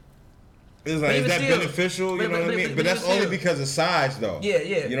like. It's like, is that beneficial? You know what I mean? But that's only because of size, though.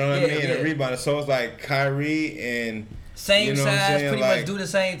 Yeah. You know what I mean? And the rebound. So it's like Kyrie and same size, pretty much do the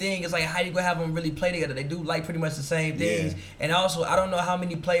same thing. It's like, how you gonna have them really play together? They do like pretty much the same things. And also, I don't know how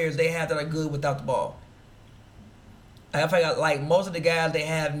many players they have that are good without the ball. I feel like most of the guys they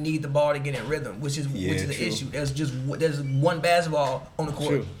have need the ball to get in rhythm, which is the issue. There's one basketball on the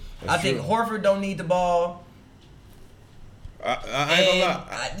court. I think Horford don't need the ball. I ain't gonna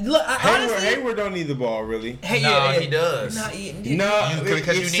lie. Honestly, Hayward don't need the ball really. He does.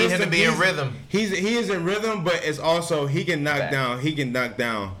 Because you need him to be in rhythm. He is in rhythm, but it's also he can knock down. He can catch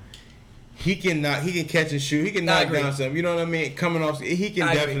and shoot. He can knock down something. You know what I mean? Coming off, he can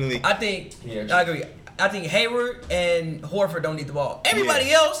definitely. I agree. I think Hayward and Horford don't need the ball.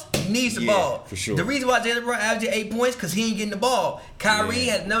 Everybody else needs the ball. For sure. The reason why Jaylen Brown averaged 8 points because he ain't getting the ball. Kyrie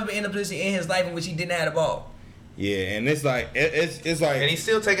has never been in a position in his life in which he didn't have the ball. Yeah, and it's like it's like, and he's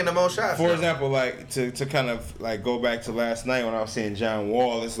still taking the most shots. For example, like to kind of like go back to last night when I was seeing John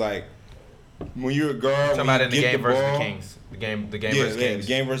Wall, it's like when you're a guard, talking about in the game versus the Kings, the game versus Kings, the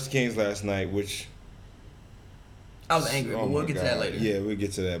game versus Kings last night, which I was angry, but we'll get to that later. Yeah, we'll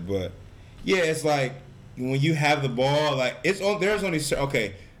get to that, but yeah, it's like when you have the ball, like there's only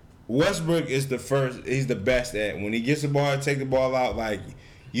Westbrook is he's the best at when he gets the ball, take the ball out, like.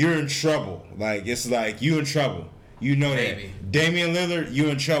 You're in trouble. Like, it's like, you in trouble. You know that. Damian Lillard, you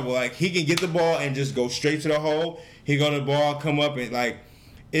in trouble. Like, he can get the ball and just go straight to the hole. He go to the ball, come up, and, like,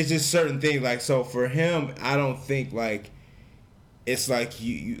 it's just certain things. Like, so for him, I don't think, like, it's like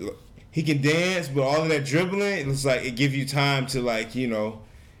he can dance, but all of that dribbling, it's like it gives you time to, like, you know,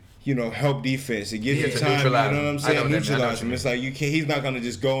 help defense. It gives you time, you know what I'm saying? Neutralize him. It's like, he's not going to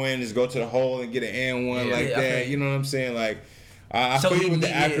just go in, just go to the hole and get an and one that. You know what I'm saying? Like, I feel you with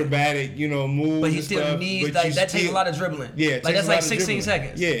the acrobatic, moves. But he still needs that takes a lot of dribbling. Yeah, like that's like 16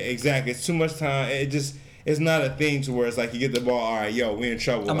 seconds. Yeah, exactly. It's too much time. It's not a thing to where it's like you get the ball. All right, we in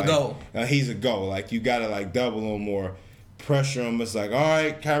trouble. I'm a go. He's a go. Like you gotta like double him or pressure him. It's like, all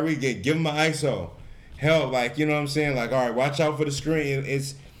right, Kyrie, give him an ISO. Help, like you know what I'm saying. Like all right, watch out for the screen.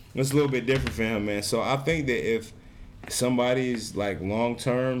 It's a little bit different for him, man. So I think that if somebody's like long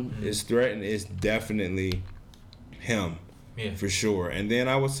term is threatened, it's definitely him. Yeah. For sure. And then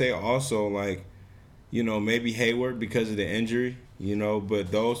I would say also, like, maybe Hayward because of the injury,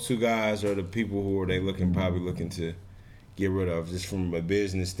 but those two guys are the people who probably looking to get rid of just from a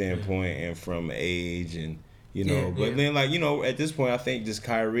business standpoint and from age and, then, like, at this point, I think just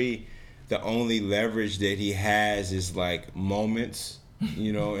Kyrie, the only leverage that he has is, like, moments.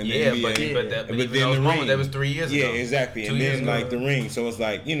 In the NBA. But then the ring. That was 3 years ago. Yeah, exactly. And then like the ring. So it's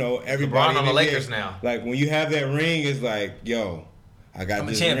like, everybody LeBron on the Lakers now. Like when you have that ring, it's like, yo, I got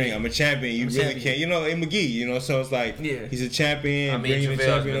this ring. I'm a champion. You really can't. In McGee, so it's like he's a champion. I mean,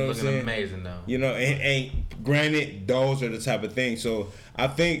 JaVale's been looking amazing though. And granted, those are the type of things. So I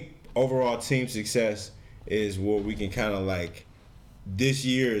think overall team success is what we can kind of like. This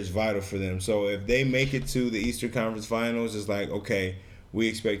year is vital for them. So if they make it to the Eastern Conference Finals, it's like, okay, we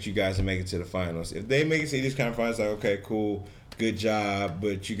expect you guys to make it to the finals. If they make it to the Eastern Conference Finals, like, okay, cool, good job,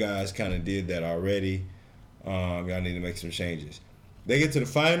 but you guys kind of did that already. Y'all need to make some changes. They get to the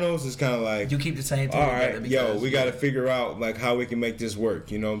finals, it's kind of like, you keep the same thing. All right, we got to figure out like how we can make this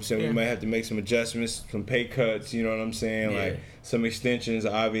work. You know what I'm saying? We might have to make some adjustments, some pay cuts. You know what I'm saying? Like some extensions,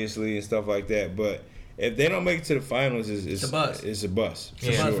 obviously, and stuff like that. But if they don't make it to the finals, it's a bust. It's a bust.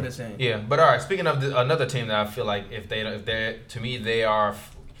 For sure. For the same. Yeah, but all right. Speaking of another team that I feel like if they're to me they are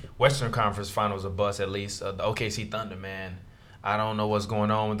Western Conference Finals a bust at least. The OKC Thunder, man. I don't know what's going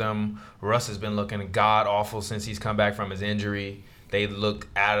on with them. Russ has been looking god awful since he's come back from his injury. They look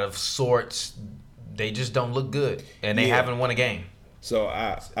out of sorts. They just don't look good, and they haven't won a game. So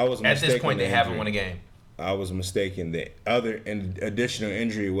I was at this point they haven't won a game. I was mistaken. The other additional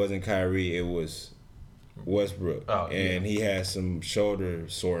injury wasn't Kyrie, it was Westbrook. And he had some shoulder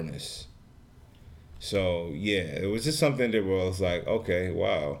soreness. So, yeah, it was just something that was like, okay,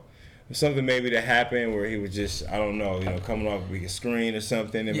 wow. Something maybe that happened where he was just, I don't know, coming off a screen or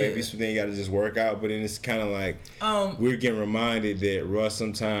something, and maybe something you got to just work out. But then it's kind of like we're getting reminded that Russ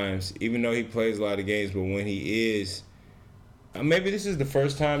sometimes, even though he plays a lot of games, but when he is, maybe this is the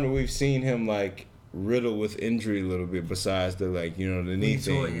first time that we've seen him like riddled with injury a little bit, besides the the knee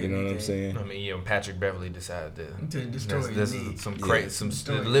thing. You know what I'm saying? I mean, Patrick Beverly decided to destroy this is some crazy,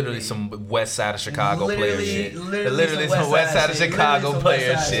 some West Side of Chicago player shit. Literally some West Side of Chicago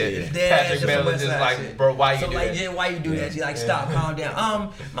player shit. Patrick Beverly just like, bro, why you do that? Jen, why you do that? She's like, stop, calm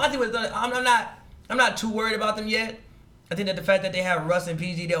down. My thing was, I'm not too worried about them yet. I think that the fact that they have Russ and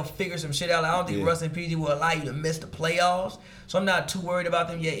PG, they'll figure some shit out. I don't think Russ and PG will allow you to miss the playoffs. So I'm not too worried about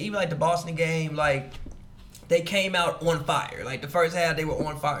them yet. Even like the Boston game, like they came out on fire. Like the first half, they were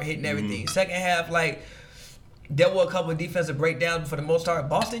on fire, hitting everything. Second half, like there were a couple of defensive breakdowns, but for the most part,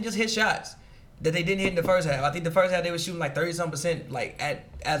 Boston just hit shots that they didn't hit in the first half. I think the first half they were shooting like 30-some%, like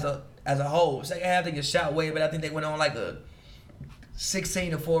as a whole. Second half they just shot way, but I think they went on like a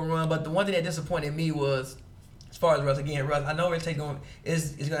 16-4 run. But the one thing that disappointed me was, as far as Russ, I know it's going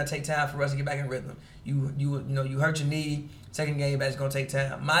to take time for Russ to get back in rhythm. You hurt your knee, second game back, it's going to take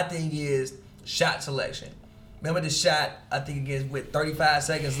time. My thing is shot selection. Remember the shot, I think against with 35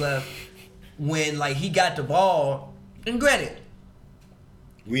 seconds left, when like he got the ball, and granted,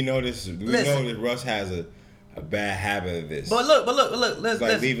 we know that Russ has a bad habit of this. But look,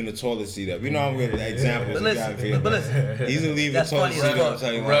 let's leaving the toilet seat up. You know I'm good at examples. But listen, he's gonna leave the toilet seat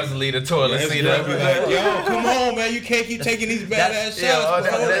up. Russ leave the toilet seat up. Be like, yo, come on, man, you can't keep taking these badass shots.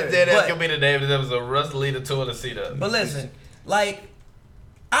 That's gonna be the name of the episode. Russ leave the toilet seat up. But listen, like,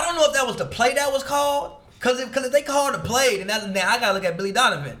 I don't know if that was the play that was called. Cause if they called a play, then I gotta look at Billy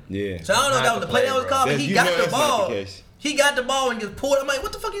Donovan. Yeah. So I don't know if that was the play that was called, but he got the ball. He got the ball and just pulled it. I'm like,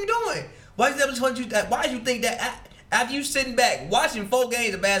 what the fuck are you doing? Why did you think that after you sitting back watching 4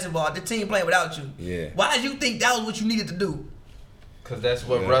 games of basketball, the team playing without you? Yeah. Why did you think that was what you needed to do? Because that's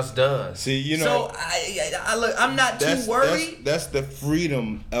what Russ does. See, So I'm not too worried. That's the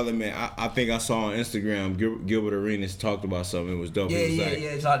freedom element. I think I saw on Instagram, Gilbert Arenas talked about something. It was dope.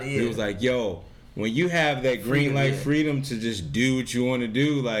 He was like, yo, when you have that green light freedom to just do what you want to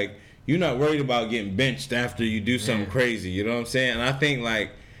do, like, you're not worried about getting benched after you do something crazy. You know what I'm saying? And I think,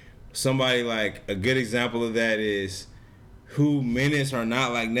 like, somebody, like, a good example of that is who minutes are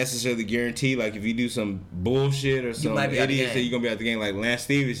not, like, necessarily guaranteed. Like, if you do some bullshit or some idiots that you're going to be out the game, like Lance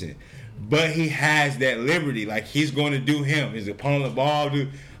Stevenson. But he has that liberty. Like, he's going to do him. His opponent ball, dude.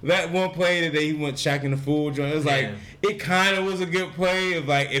 That one play that he went shacking the fool joint, it was like, it kind of was a good play.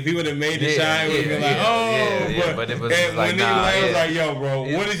 If he would have made the shot, it would have been like, but it was and like, when he was like, yo, bro,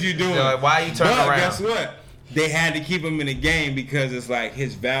 what is you doing? Like, why are you turning around? Guess what? They had to keep him in the game because it's like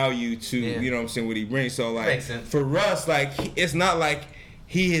his value to, you know what I'm saying, what he brings. So, like, for Russ, like, it's not like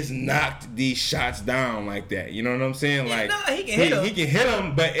he has knocked these shots down like that. You know what I'm saying? Like, he can hit them. He can hit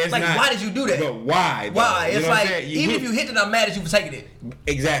them, but it's like, not. Why did you do that? But why? Though? Why? You it's know like, even if you hit it, I'm mad at you for taking it.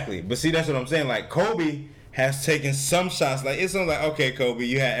 Exactly. But see, that's what I'm saying. Like, Kobe has taken some shots. Like, it's like, okay, Kobe,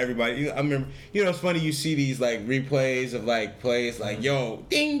 you had everybody. I remember, it's funny, you see these, like, replays of, like, plays, like, yo,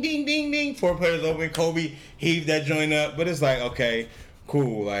 ding, ding, ding, ding, 4 players open, Kobe heaved that joint up. But it's like, okay,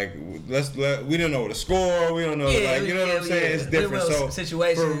 cool. Like, we don't know the score. We don't know, like, you know what I'm saying? It's different. So,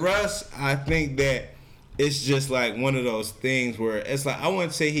 for Russ, I think that it's just like one of those things where it's like, I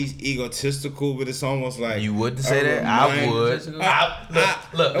wouldn't say he's egotistical, but it's almost like, you wouldn't say that. I would.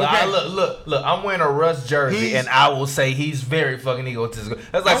 Look. I'm wearing a Russ jersey, and I will say he's very fucking egotistical.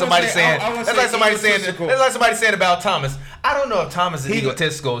 That's like somebody saying. That's like somebody saying about Thomas. I don't know if Thomas is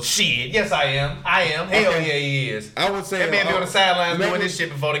egotistical. Shit, yes I am. Hell yeah, he is. I would say that man be on the sidelines doing this shit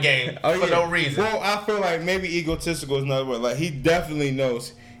before the game for no reason. Well, I feel like maybe egotistical is another word. Like, he definitely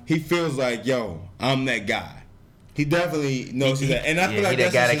knows. He feels like, yo, I'm that guy. He definitely knows he's that. And I feel like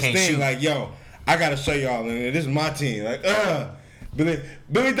that's just his thing. Shoot. Like, yo, I got to show y'all, and this is my team. Like,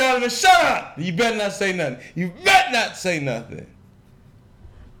 Billy Donovan, shut up. You better not say nothing.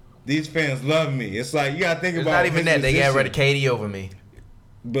 These fans love me. It's like, you got to think about it. It's not even that. They got rid of KD over me.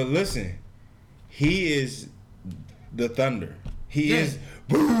 But listen, he is the Thunder. He is,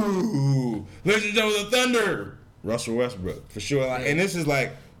 boo, listen to the Thunder. Russell Westbrook, for sure. Like, and this is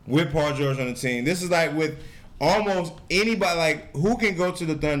like, with Paul George on the team, this is like with almost anybody, like, who can go to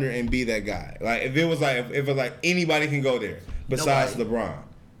the Thunder and be that guy? Like, if it was like anybody can go there besides LeBron.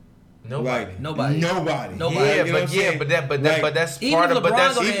 Nobody. Yeah, but that's part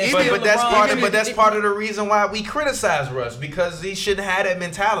of the reason why we criticize Russ, because he shouldn't have that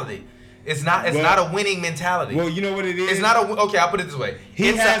mentality. It's not a winning mentality. Well, you know what it is? It's not okay, I'll put it this way.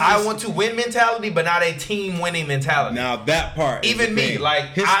 I want to win mentality, but not a team winning mentality. Now that part. Even me,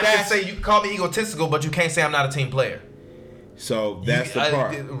 like I can say you can call me egotistical, but you can't say I'm not a team player. So that's the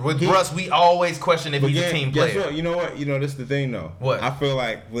part. With Russ, we always question if he's a team player. Guess what? You know what? This is the thing though. What? I feel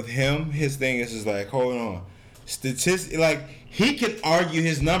like with him, his thing is just like, hold on. Like he can argue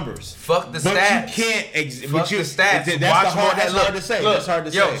his numbers. Fuck the stats. But you can't. Fuck the stats. That's hard to say. That's hard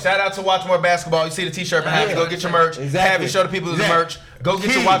to say. Yo, shout out to Watch More Basketball. You see the T-shirt behind me. Go get your merch. Exactly. Have you show the people the merch. Go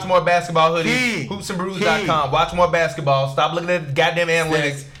get your Watch More Basketball hoodie. Hoopsandbrews.com. Watch More Basketball. Stop looking at the goddamn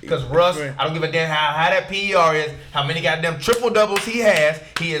analytics. Because Russ, I don't give a damn how that PER is, how many goddamn triple doubles he has.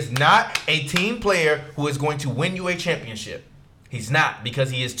 He is not a team player who is going to win you a championship. He's not, because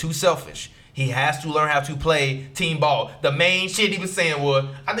he is too selfish. He has to learn how to play team ball. The main shit he was saying was,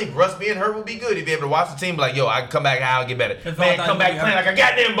 I think Russ being hurt would be good. He'd be able to watch the team like, yo, I can come back and I'll get better. Man, come back playing like a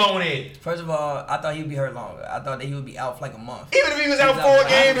goddamn bonehead. First of all, I thought he would be hurt longer. I thought that he would be out for like a month. Even if he was out 4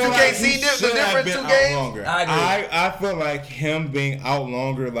 games, you can't see the difference 2 games. I agree. I feel like him being out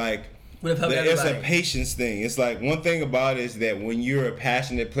longer, like, it's a patience thing. It's like, one thing about it is that when you're a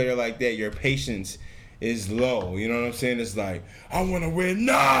passionate player like that, your patience is low. You know what I'm saying? It's like, I want to win.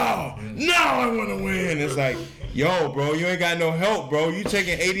 No, I want to win. It's like, yo, bro, you ain't got no help, bro. You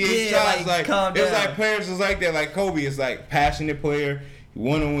taking 88 shots. Like it's like players is like that. Like Kobe is like passionate player. You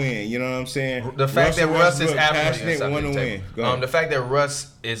want to win. You know what I'm saying? The fact that Russ is passionate, want to win. The fact that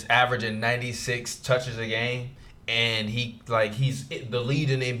Russ is averaging 96 touches a game, and he's the lead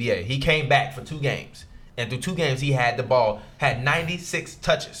in the NBA. He came back for 2 games, and through 2 games he had the ball, had 96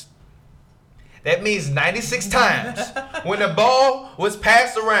 touches. That means 96 times when the ball was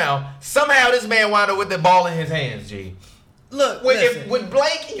passed around, somehow this man wound up with the ball in his hands, G. Look, with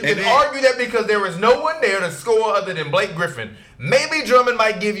Blake, you can argue that because there was no one there to score other than Blake Griffin. Maybe Drummond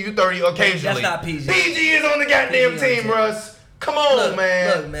might give you 30 occasionally. That's not PG. PG is on the goddamn team, Russ. Come on,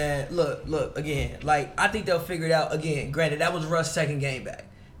 man. Look, man. Look. Again, like, I think they'll figure it out. Again, granted, that was Russ' second game back.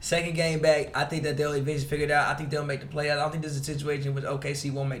 Second game back, I think that they'll eventually figure it out. I think they'll make the playoffs. I don't think this is a situation where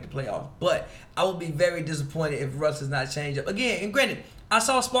OKC won't make the playoffs. But I would be very disappointed if Russ does not change up. Again, and granted, I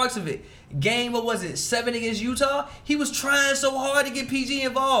saw sparks of it. Game, 7 against Utah? He was trying so hard to get PG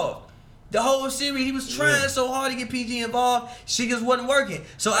involved. The whole series, he was trying so hard to get PG involved. She just wasn't working.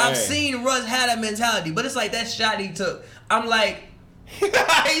 So I've seen Russ have that mentality. But it's like that shot he took. I'm like,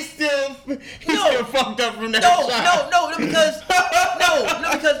 He's still fucked up from that shot. No,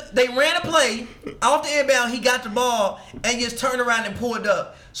 because they ran a play off the inbound. He got the ball and just turned around and pulled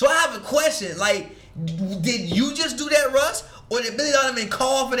up. So I have a question: like, did you just do that, Russ, or did Billy Donovan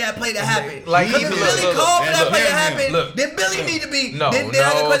call for that play to happen? Like, if Billy called for that play to happen, then Billy need to be.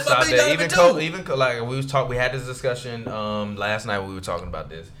 Even like we had this discussion last night when we were talking about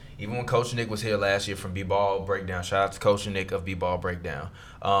this. Even when Coach Nick was here last year from B-Ball Breakdown, shout out to Coach Nick of B-Ball Breakdown.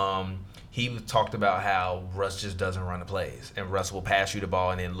 He talked about how Russ just doesn't run the plays, and Russ will pass you the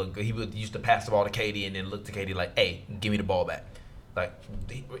ball and then look. He used to pass the ball to KD and then look to KD like, "Hey, give me the ball back." Like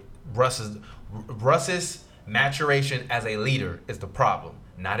Russ's maturation as a leader is the problem,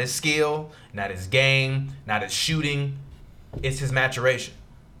 not his skill, not his game, not his shooting. It's his maturation.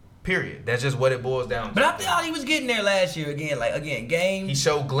 Period. That's just what it boils down to. But I thought he was getting there last year again. Like, game. He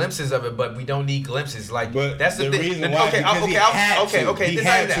showed glimpses of it, but we don't need glimpses. Like, but that's the thing. Reason why, okay. I'll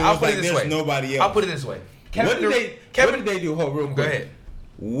put it this way. Nobody else. I'll put it this way. What did they do? Hold real quick. Go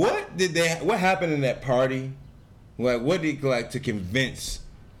ahead. What happened in that party? Like, what did to convince?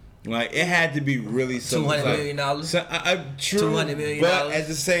 Like, it had to be really something. $200 million. True. $200 million. But at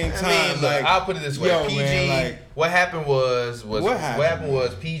the same time, like, I'll put it this way. PG. Man, what happened was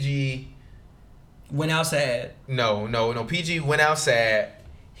PG went outside. No. PG went outside.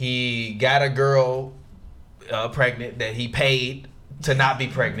 He got a girl pregnant that he paid to not be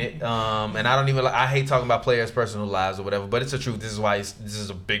pregnant. And I hate talking about players' personal lives or whatever, but it's the truth. This is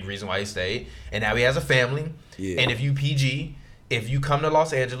a big reason why he stayed. And now he has a family. Yeah. And if you come to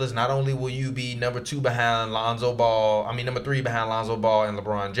Los Angeles, not only will you be number 3 behind Lonzo Ball and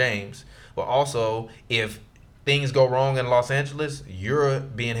LeBron James, but also if things go wrong in Los Angeles, you're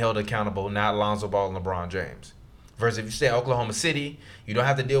being held accountable, not Lonzo Ball and LeBron James. Versus if you stay in Oklahoma City, you don't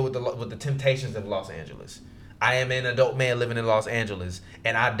have to deal with the temptations of Los Angeles. I am an adult man living in Los Angeles,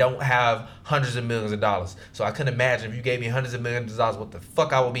 and I don't have hundreds of millions of dollars. So I couldn't imagine if you gave me hundreds of millions of dollars, what the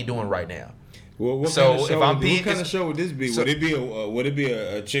fuck I would be doing right now. What so kind of show if I'm what PG, kind of show would this be? So, would it be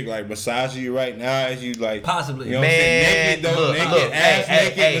a chick like massaging you right now as you like possibly? You know man, look,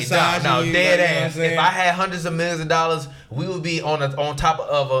 hey, no, dead ass. If I had hundreds of millions of dollars, we would be on top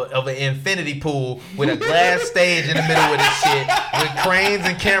of an infinity pool with a glass stage in the middle of this shit with cranes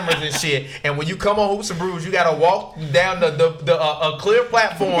and cameras and shit. And when you come on Hoops and Brews, you gotta walk down a clear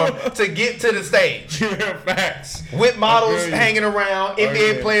platform to get to the stage. Facts. With models hanging around,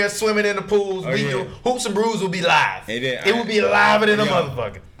 NBA players swimming in the pools. Hoops and Brews will be live. It would be live in a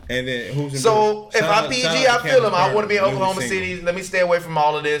motherfucker. And then Hoops and so Brews. if I'm PG, I feel him. I want to be in Oklahoma City. Let me stay away from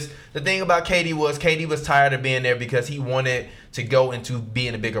all of this. The thing about KD was tired of being there because he wanted to go into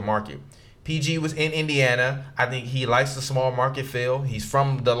being a bigger market. PG was in Indiana. I think he likes the small market feel. He's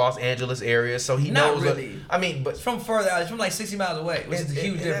from the Los Angeles area, so he knows. Not really. But it's from further out. It's from like 60 miles away, which is a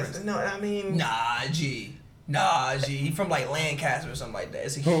huge difference. Nah, G. He from like Lancaster or something like that.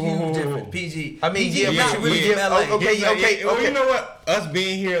 It's a huge difference. PG. I mean, PG not really from LA. Okay. Well, you know what? Us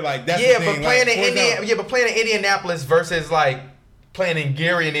being here, like that's the thing. But playing in Indianapolis versus like playing in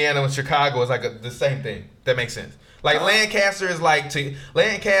Gary, Indiana, and Chicago is like the same thing. That makes sense. Like Lancaster is like to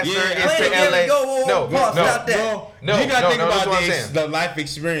Lancaster is to LA. No. You gotta think about the life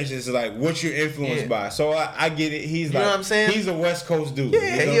experiences, like what you're influenced by. So I get it. He's like, you know what I'm saying? He's a West Coast dude.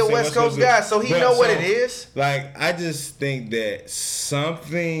 Yeah, he's a West Coast guy, so he know what it is. Like I just think that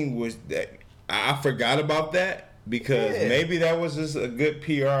something was that I forgot about that because maybe that was just a good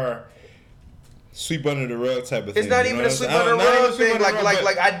PR. Sweep under the rug type of thing. It's not even a sweep under the rug thing.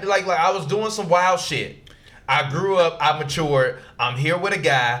 Like I was doing some wild shit. I grew up, I matured, I'm here with a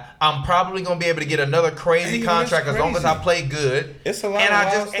guy, I'm probably gonna be able to get another crazy contract as long as I play good. It's a lot of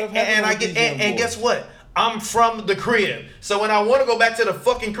wild stuff and guess what? I'm from the crib. So when I wanna go back to the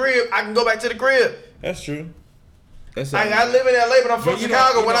fucking crib, I can go back to the crib. That's true. I live in LA, but I'm from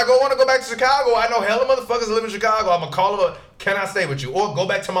Chicago. When I want to go back to Chicago, I know hella motherfuckers live in Chicago. I'm gonna call them up, can I stay with you? Or go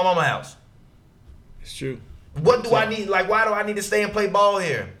back to my mama's house. It's true. What do I need? Like, why do I need to stay and play ball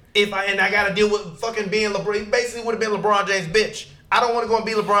here? I gotta deal with fucking being LeBron. He basically would have been LeBron James' bitch. I don't want to go and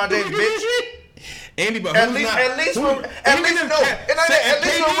be LeBron James' bitch. Andy, but at least for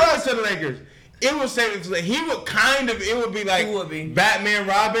Russ to the Lakers. It would say he would kind of. It would be like Batman,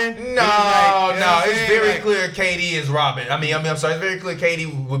 Robin. It's very clear KD is Robin. I'm sorry. It's very clear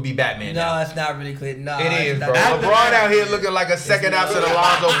KD would be Batman. No, it's not really clear. No, it is, bro. LeBron out here looking like a second option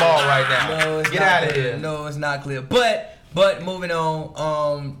Alonzo Ball right now. No, it's Get out of here. No, it's not clear. But moving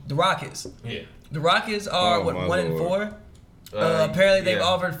on, the Rockets. Yeah. The Rockets are 1-4. Apparently they've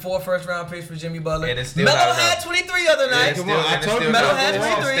offered 4 first-round picks for Jimmy Butler. And it's still Melo had 23 other night. Come on, I told you Melo had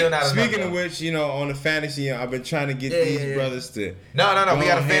 23. Speaking of which, on the fantasy, I've been trying to get these brothers to. No. We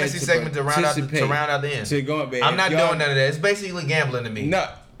got a fantasy segment to round out the end. I'm not doing none of that. It's basically gambling to me. No.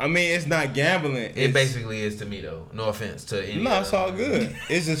 I mean, it's not gambling. It basically is to me, though. No offense to any. No, it's all good.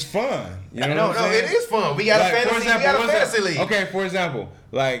 It's just fun. No, it is fun. We got a fantasy league. Okay, for example,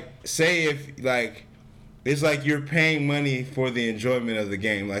 like say if it's like you're paying money for the enjoyment of the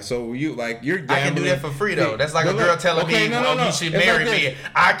game. Like so, you're gambling. I can do that for free though. That's like a girl telling me, you should marry me.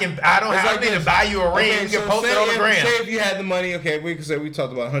 I don't need to buy you a ring. You can post it on the gram. Say if you had the money, okay, we could say we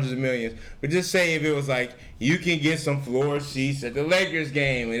talked about hundreds of millions, but just say if it was like you can get some floor seats at the Lakers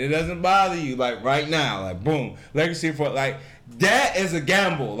game and it doesn't bother you, like right now, like boom, Lakers seat for like. That is a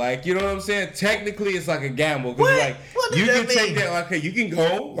gamble, like you know what I'm saying. Technically, it's like a gamble because like you can take that, like, okay, you can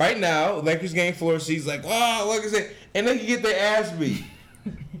go right now, Lakers game floor seats, like like I said, and they can get their ass beat.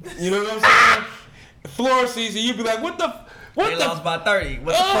 You know what I'm saying? Floor seats, and you be like, what the lost by 30.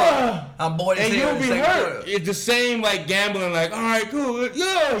 What the fuck? I'm bored as hell. And you'll be hurt. It's the same like gambling, like all right, cool,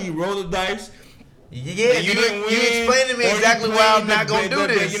 yeah, you roll the dice. Yeah, you explained to me exactly why I'm not gonna do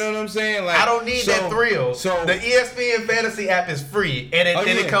this. You know what I'm saying? Like, I don't need that thrill. So the ESPN Fantasy app is free, and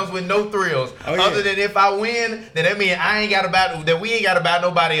it comes with no thrills. Other than if I win, then that means we ain't got to buy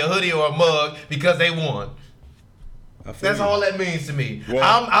nobody a hoodie or a mug because they won. That's all that means to me.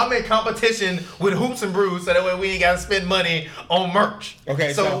 Well, I'm in competition with Hoops and Brews, so that way we ain't got to spend money on merch.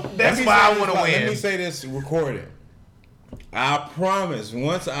 Okay, so that's why I want to win. Let me say this recorded. I promise,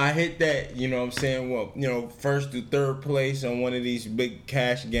 once I hit that, you know what I'm saying, well, first to third place on one of these big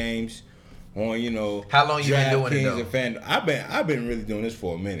cash games on, how long you been doing it though? I've been really doing this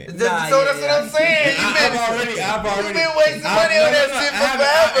for a minute. So that's what I'm saying. I've already been wasting money on that shit for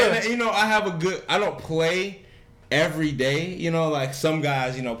forever. I have I don't play every day, like some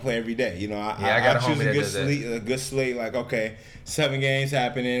guys, play every day. I choose a good slate, like, okay, 7 games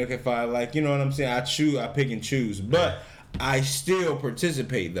happening, okay, 5, like, you know what I'm saying? I pick and choose, but I still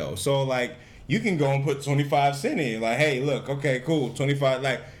participate though. So like you can go and put 25 cents in. Like, hey, look, okay, cool, 25.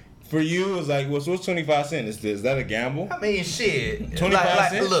 Like for you, it's like, what's 25 cents? Is that a gamble? I mean, shit. 25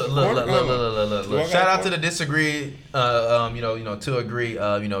 cents? Look. Shout out to the Disagree, to agree,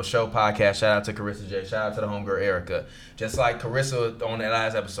 show podcast. Shout out to Carissa J. Shout out to the homegirl Erica. Just like Carissa on that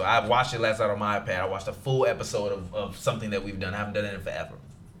last episode, I watched it last night on my iPad. I watched a full episode of something that we've done. I haven't done it in forever.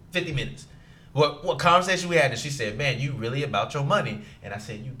 50 minutes. What conversation we had, and she said, man, you really about your money. And I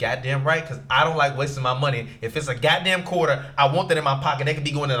said, you goddamn right, because I don't like wasting my money. If it's a goddamn quarter, I want that in my pocket. They could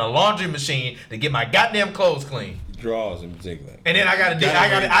be going in a laundry machine to get my goddamn clothes clean. Draws in particular. And then I gotta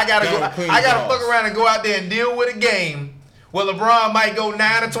fuck around and go out there and deal with a game where LeBron might go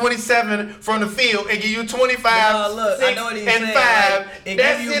 9 of 27 from the field and give you 25, 6, I know what he's and saying, 5. Like,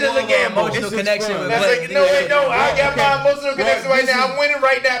 That's it as a gamble. Emotional connection with That's Blake. like, no, it don't. I got my emotional connection right now. I'm winning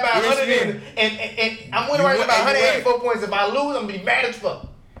right now by 100 Listen. and I'm winning right now by 184 points. If I lose, I'm gonna be mad as fuck.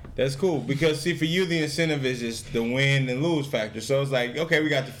 That's cool because see, for you, the incentive is just the win and lose factor. So it's like, okay, we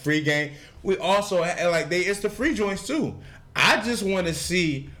got the free game. We also it's the free joints too. I just want to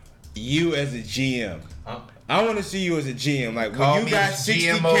see you as a GM. I want to see you as a GM. Like when you got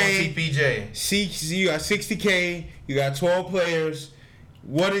 60K, TPJ. You got 60K, you got 12 players.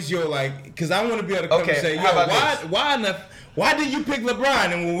 What is your Because I want to be able to come and say, yo, why did you pick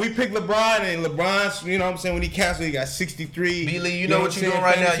LeBron? And when we pick LeBron and LeBron's, you know what I'm saying, when he canceled, he got 63. B-Lee, you know what you're doing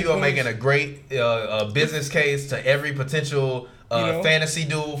right now? You are making a great business case to every potential fantasy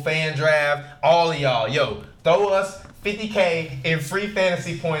dude, fan draft, all of y'all. Yo, throw us 50K in free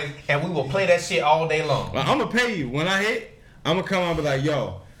fantasy points, and we will play that shit all day long. I'm gonna pay you when I hit. I'm gonna come out and be like,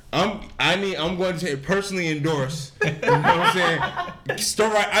 yo, I'm going to personally endorse. You know what I'm saying? I just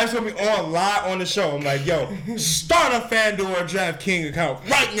want to be on live on the show. I'm like, yo, start a FanDuel or DraftKings account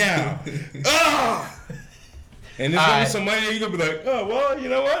right now. And there's gonna be some money there. You're gonna be like, oh well, you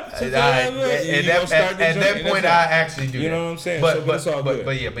know what? At that point, I actually do. You know what I'm saying? But let's actually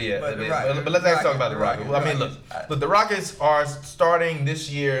talk about the Rockets. I mean, look, the Rockets are starting this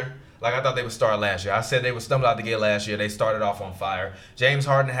year. Like I thought they would start last year. I said they would stumble out the gate last year. They started off on fire. James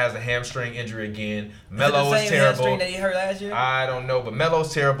Harden has a hamstring injury again. Melo is terrible. Hamstring that he hurt last year? I don't know, but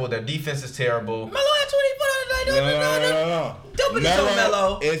Melo's terrible. Their defense is terrible. Melo had 20 on the night. No. Don't put this on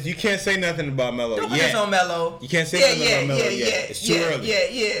Melo. You can't say nothing about Melo Don't put this on Melo. You can't say nothing about Melo yet. It's too early.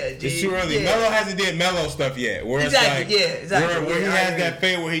 It's too early. Melo hasn't did Melo stuff yet. Where exactly. Where he has that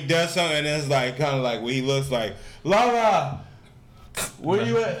fade where he does something and it's like kind of like where he looks like la. Where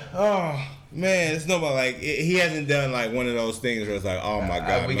you at? Oh man, it's nobody like he hasn't done like one of those things where it's like, oh my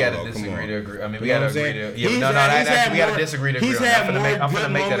god, we got to disagree to agree. I mean, we got to agree to. Yeah, we got to disagree to agree. I'm gonna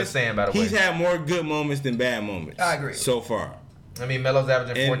make that a saying, by the way. He's had more good moments than bad moments. I agree. So far. I mean, Melo's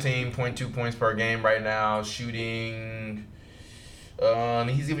averaging 14.2 points per game right now, shooting.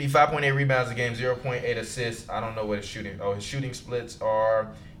 He's giving you 5.8 rebounds a game, 0.8 assists. I don't know what his shooting. Oh, his shooting splits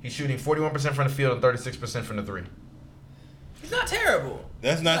are. He's shooting 41% from the field and 36% from the three. It's not terrible.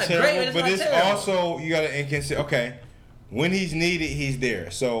 That's not terrible, but it's also you gotta consider. Okay, when he's needed, he's there.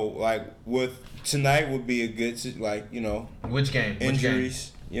 So like with tonight would be a good which game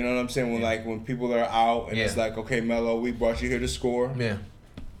injuries. You know what I'm saying? When people are out and it's like, okay, Melo, we brought you here to score. Yeah.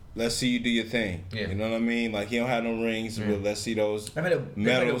 Let's see you do your thing. Yeah. You know what I mean? Like he don't have no rings, but let's see those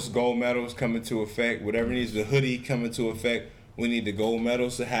medals, gold medals come into effect. Whatever needs the hoodie come into effect. We need the gold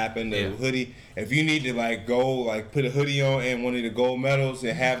medals to happen. The hoodie. If you need to put a hoodie on and one of the gold medals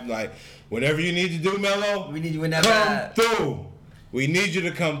and have whatever you need to do, Melo. We need you in that come through. We need you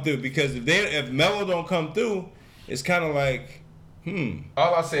to come through because if Melo don't come through, it's kind of like,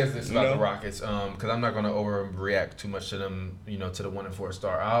 All I'll say is this about the Rockets, because I'm not going to overreact too much to them, to the 1-4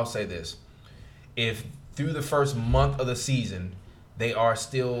 start. I'll say this: if through the first month of the season they are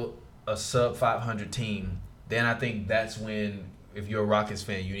still a sub 500 team. Then I think that's when, if you're a Rockets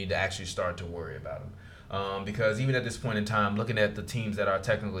fan, you need to actually start to worry about them. Because even at this point in time, looking at the teams that are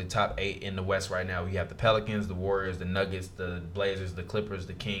technically top 8 in the West right now, we have the Pelicans, the Warriors, the Nuggets, the Blazers, the Clippers,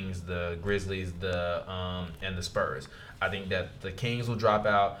 the Kings, the Grizzlies, and the Spurs. I think that the Kings will drop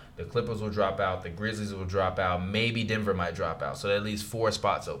out, the Clippers will drop out, the Grizzlies will drop out, maybe Denver might drop out. So at least 4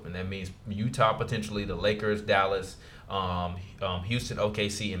 spots open. That means Utah potentially, the Lakers, Dallas, Houston,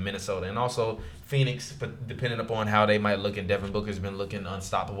 OKC, and Minnesota, and also Phoenix, but depending upon how they might look, and Devin Booker's been looking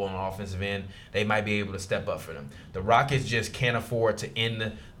unstoppable on the offensive end, they might be able to step up for them. The Rockets just can't afford to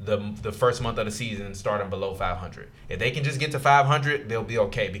end the first month of the season starting below 500. If they can just get to 500, they'll be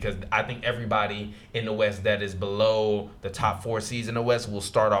okay, because I think everybody in the West that is below the top 4 seeds in the West will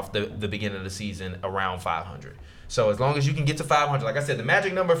start off the beginning of the season around 500. So as long as you can get to 500, like I said, the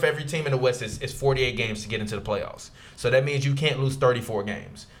magic number for every team in the West is 48 games to get into the playoffs. So that means you can't lose 34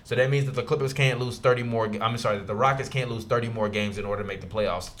 games. So that means that the Clippers can't lose 30 more. That the Rockets can't lose 30 more games in order to make the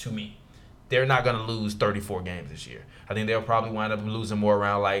playoffs. To me, they're not going to lose 34 games this year. I think they'll probably wind up losing more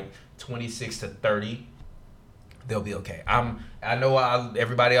around like 26 to 30. They'll be okay. I know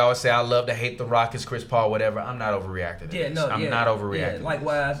everybody always say I love to hate the Rockets, Chris Paul, whatever. I'm not overreacting. I'm not overreacting. Yeah,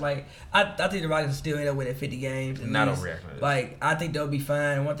 likewise, like I think the Rockets will still end up winning 50 games. Not overreacting. Like I think they'll be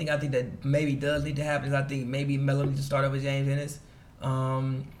fine. One thing I think that maybe does need to happen is I think maybe Melo needs to start over James Ennis.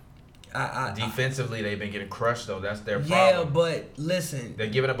 Defensively, they've been getting crushed though. That's their problem. Yeah, but listen, they're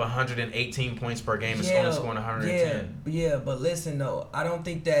giving up 118 points per game and only scoring 110. Yeah, but listen though, I don't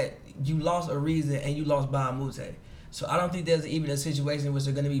think that you lost Ariza and you lost Bob Mute. So I don't think there's even a situation in which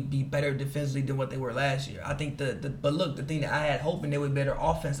they're going to be better defensively than what they were last year. I think but look, the thing that I had hoping they were better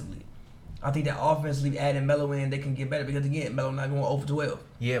offensively. I think that offensively adding Melo in, they can get better because again, Melo not going 0 for 12.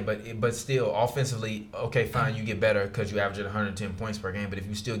 Yeah, but still offensively, okay, fine, you get better because you average 110 points per game. But if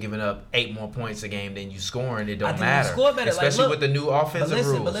you're still giving up 8 more points a game than you scoring, it don't matter. You score better, especially with the new offensive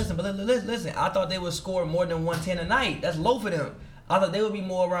rules. But listen, I thought they would score more than 110 a night. That's low for them. I thought they would be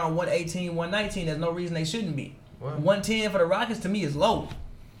more around 118, 119. There's no reason they shouldn't be. What? 110 for the Rockets to me is low.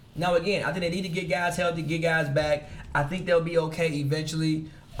 Now again, I think they need to get guys healthy, get guys back. I think they'll be okay eventually.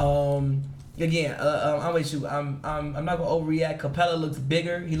 Again, I'm with you. I'm not gonna overreact. Capella looks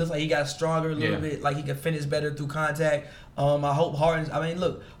bigger. He looks like he got stronger a little bit. Like he can finish better through contact. I hope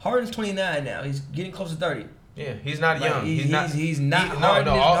Harden's 29 now. He's getting close to 30. Yeah, he's not young. He's not.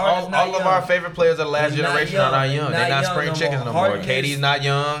 All of our favorite players of the last generation are not young. They're not spring chickens no more. KD's not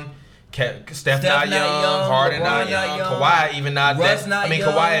young. Steph not young, Harden not young, Kawhi even not Russ that. Not I mean,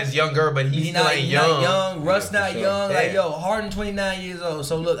 young. Kawhi is younger, but he still ain't young. Russ not young. Like Harden 29 years old.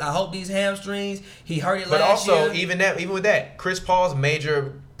 So look, I hope these hamstrings. He hurt it last year. But also, even with that, Chris Paul's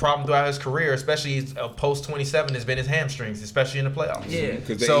major problem throughout his career, especially post 27, has been his hamstrings, especially in the playoffs. Yeah.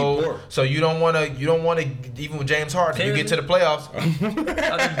 Because they eat pork. So you don't want to even with James Harden, you get to the playoffs. I'm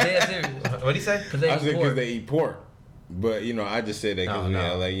dead serious. What'd he say? I said because they eat pork. But I just said that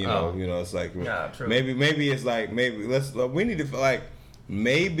because it's like maybe it's like we need to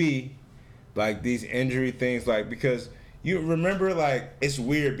maybe these injury things because you remember it's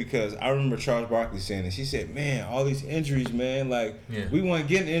weird because I remember Charles Barkley saying this. He said, "Man, all these injuries, man, we weren't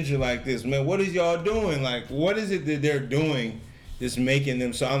getting injured like this, man. What is y'all doing? What is it that they're doing that's making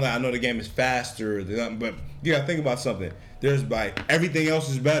them so?" I'm I know the game is faster, but you gotta think about something. There's everything else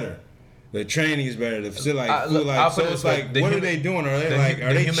is better. The training is better. The facility, what are they doing?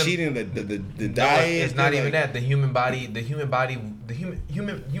 Are they cheating the diet? It's not even that. Humans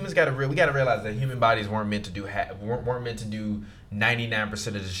gotta realize that human bodies weren't meant to do 99%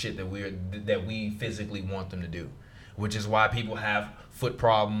 of the shit that we physically want them to do, which is why people have foot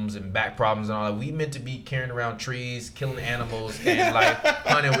problems and back problems and all that. We meant to be carrying around trees, killing animals, and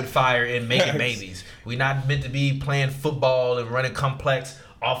hunting with fire and making babies. We not meant to be playing football and running complex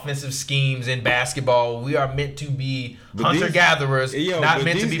offensive schemes in basketball. We are meant to be hunter-gatherers, not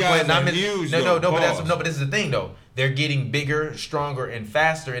meant to be playing. But this is the thing though. They're getting bigger, stronger, and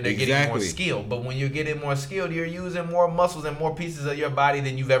faster, and they're getting more skilled. But when you're getting more skilled, you're using more muscles and more pieces of your body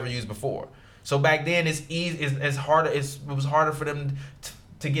than you've ever used before. So back then, it was harder for them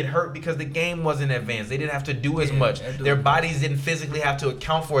to get hurt because the game wasn't advanced. They didn't have to do as much. Their bodies didn't physically have to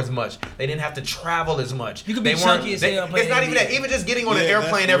account for as much. They didn't have to travel as much. You could be chunky as hell. It's not even that. Even just getting on an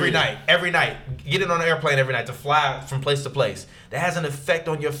airplane every night, getting on an airplane every night to fly from place to place, that has an effect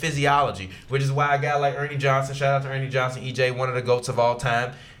on your physiology, which is why a guy like Ernie Johnson, shout out to Ernie Johnson, EJ, one of the GOATs of all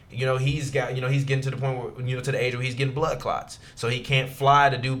time, he's getting to the point where, to the age where he's getting blood clots. So he can't fly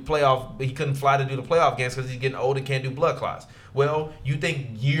to do he couldn't fly to do the playoff games because he's getting old and can't do blood clots. Well, you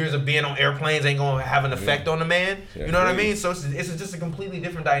think years of being on airplanes ain't going to have an effect on the man? You know what I mean? So it's just a completely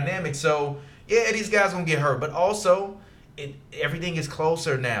different dynamic. So, yeah, these guys going to get hurt. But also, everything is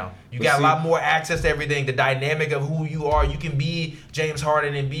closer now. You got a lot more access to everything. The dynamic of who you are. You can be James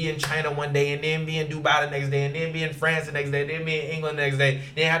Harden and be in China one day and then be in Dubai the next day and then be in France the next day and then be in England the next day.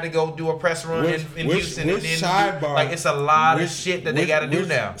 Then have to go do a press run in Houston. It's a lot of shit that they got to do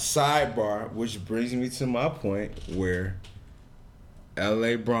now. Sidebar, which brings me to my point where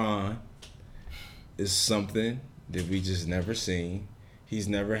L.A. Bron is something that we just never seen. He's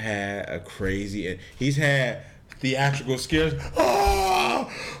never had a crazy. He's had theatrical scares. I'm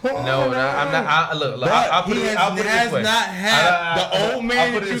not. I'll put it this way. He has not had the old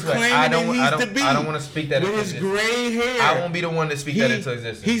man that you claiming he needs to be. I don't want to speak that with his gray hair. I won't be the one to speak that into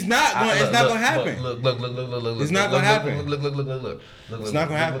existence. He's not going. It's not going to happen. Look. It's not going to happen. Look. It's not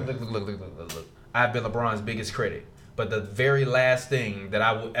going to happen. Look. I've been LeBron's biggest critic. But the very last thing that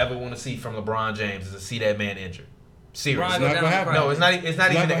I would ever want to see from LeBron James is to see that man injured. Seriously. It's not gonna happen. No, it's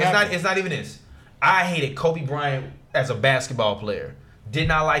not even this. I hated Kobe Bryant as a basketball player. Did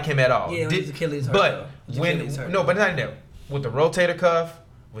not like him at all. Yeah, his Achilles hurt. But but not that. With the rotator cuff,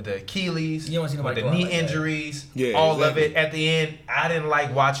 with the Achilles, with the knee injuries, all of it. At the end, I didn't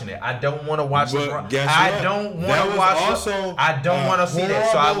like watching it. I don't want to watch LeBron. I don't want to watch. I don't want to see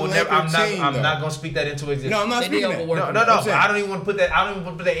that. So I will never. I'm not gonna speak that into existence. No, I'm not speaking that. No. I don't even want to put that. I don't even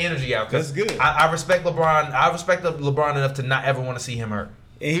want to put that energy out. That's good. I respect LeBron. I respect LeBron enough to not ever want to see him hurt.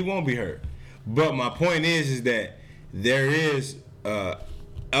 And he won't be hurt. But my point is that there is an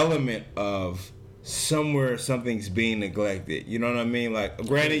element of somewhere something's being neglected. You know what I mean? Like,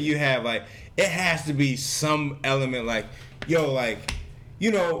 granted, you have like it has to be some element like, yo, like,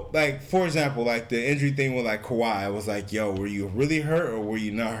 you know, like for example, like the injury thing with like Kawhi, I was like, yo, were you really hurt or were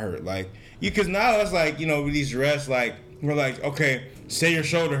you not hurt? Like, because now it's like, you know, with these rests, like we're like, okay, say your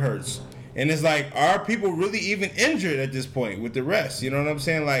shoulder hurts, and it's like, are people really even injured at this point with the rest? You know what I'm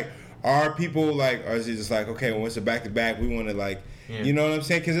saying? Like, are people like, or is it just like, okay, well, it's a back to back, we want to like. Yeah. You know what I'm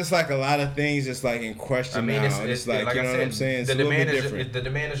saying? Because it's like a lot of things just like in question now. It's like you know what I'm saying? It's a little bit different. The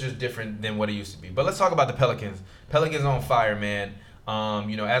demand is just different than what it used to be. But let's talk about the Pelicans. Pelicans on fire, man.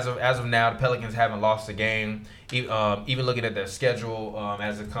 You know, as of now, the Pelicans haven't lost a game. Even looking at their schedule,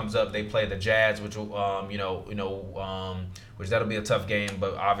 as it comes up, they play the Jazz, which will, which that'll be a tough game.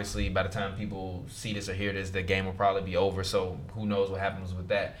 But obviously, by the time people see this or hear this, the game will probably be over. So who knows what happens with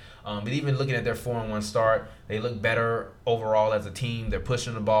that? But even looking at their 4-1 start, they look better overall as a team. They're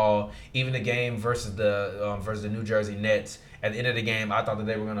pushing the ball. Even the game versus the New Jersey Nets, at the end of the game, I thought that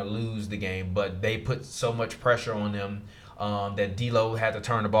they were going to lose the game, but they put so much pressure on them that D'Lo had to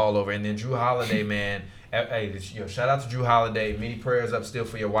turn the ball over. And then Drew Holiday, man, hey, shout out to Drew Holiday. Many prayers up still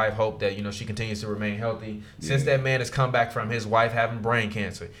for your wife. Hope that she continues to remain healthy. Since that man has come back from his wife having brain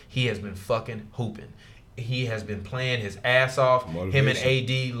cancer, he has been fucking hooping. He has been playing his ass off. Motivation. Him and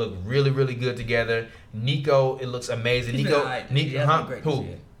AD look really, really good together. Nico, it looks amazing. He's Nico,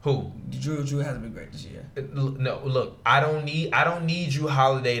 Who? Drew hasn't been great this year. No, look, I don't need Drew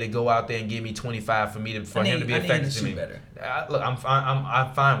Holiday to go out there and give me 25 for him to be effective to me. Look, I'm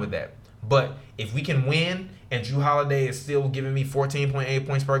fine with that. But if we can win and Drew Holiday is still giving me 14.8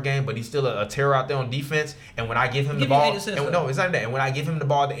 points per game, but he's still a terror out there on defense, and when I give him the ball, it's not that. And when I give him the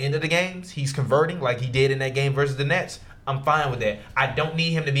ball at the end of the games, he's converting like he did in that game versus the Nets. I'm fine with that. I don't need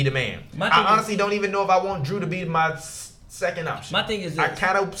him to be the man. I honestly don't even know if I want Drew to be my second option. My thing is this. I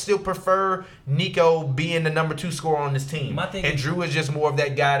kind of still prefer Nico being the number 2 scorer on this team. And Drew is just more of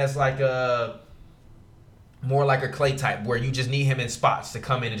that guy that's like more like a Clay type, where you just need him in spots to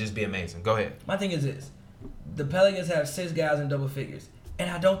come in and just be amazing. Go ahead. My thing is this. The Pelicans have 6 guys in double figures,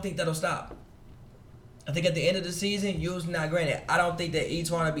 and I don't think that'll stop. I think at the end of the season, granted, I don't think that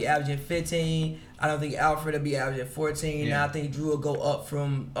Etuan will be averaging 15. I don't think Alfred will be averaging 14. Yeah. I think Drew will go up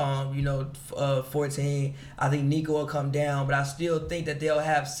from 14. I think Nico will come down, but I still think that they'll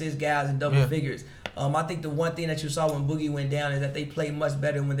have 6 guys in double figures. I think the one thing that you saw when Boogie went down is that they play much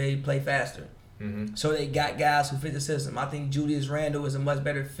better when they play faster. Mm-hmm. So they got guys who fit the system. I think Julius Randle is a much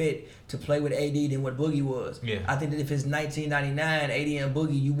better fit to play with AD than what Boogie was. Yeah. I think that if it's 1999, AD and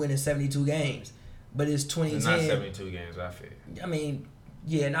Boogie, you win in 72 games. But it's 2010. It's not 72 games, I feel. I mean,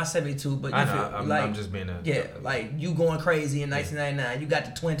 yeah, not 72, but I know, I'm just being like you going crazy in 1999. You got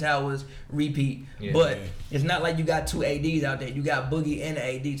the Twin Towers repeat, but it's not like you got 2 ADs out there. You got Boogie and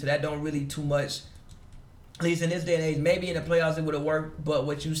AD, so that don't really too much. At least in this day and age, maybe in the playoffs it would have worked, but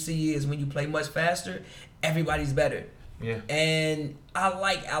what you see is when you play much faster, everybody's better. Yeah. And I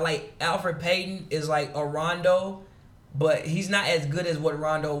like Alfred Payton is like a Rondo, but he's not as good as what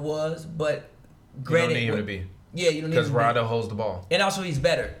Rondo was. But granted, you don't need him to be. Yeah, you don't need him to be. Because Rondo holds the ball. And also he's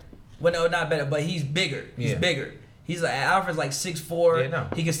better. Well, no, not better, but he's bigger. He's bigger. He's like Alfred's like 6'4". Yeah, no.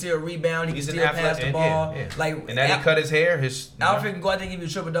 He can still rebound. He can still pass the ball. Yeah. Like, and then he cut his hair. Alfred can go out there and give you a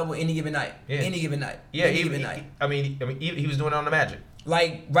triple double any given night. Yeah. Any given night. Yeah, he was doing it on the Magic.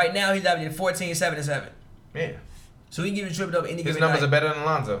 Like right now, he's averaging 14, 7, and 7. Yeah. So he can give you a triple double any given night. His numbers are better than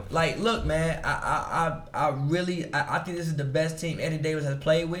Alonzo. Like, look, man, I really think this is the best team Anthony Davis has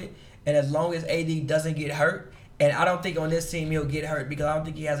played with, and as long as AD doesn't get hurt, and I don't think on this team he'll get hurt because I don't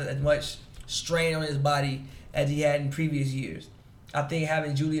think he has as much strain on his body as he had in previous years. I think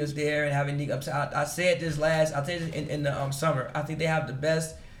having Julius there and having Nick upside, I said this in the summer. I think they have the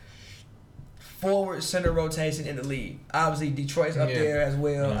best forward center rotation in the league. Obviously Detroit's up there as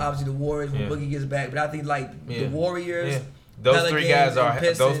well. Yeah. Obviously the Warriors when Boogie gets back, but I think the Warriors, those three guys are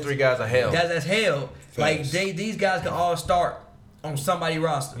hell. That's hell. Like these guys can all start on somebody's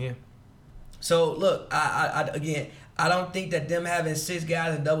roster. Yeah. So look, I again, I don't think that them having 6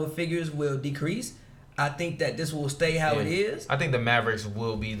 guys in double figures will decrease. I think that this will stay how it is. I think the Mavericks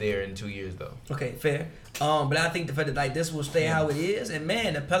will be there in 2 years though. Okay, fair. But I think the fact that like this will stay how it is, and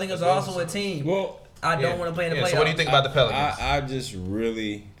man, the Pelicans are also a team. Well, I don't want to play in the playoffs. So what do you think about the Pelicans? I just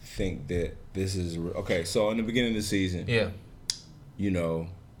really think that this is okay. So in the beginning of the season, you know,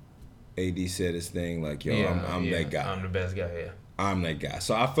 AD said his thing like, "Yo, I'm that guy. I'm the best guy here. I'm that guy."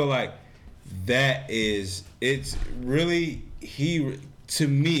 So I feel like it's really to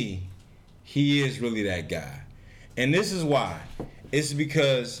me, he is really that guy, and this is why. It's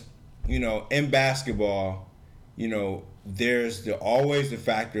because, you know, in basketball, you know, there's always the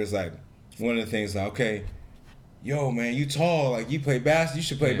factors like one of the things like, okay, yo man, you tall, like you play basketball, you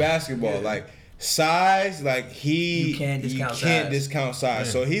should play basketball. Like size, like you can't discount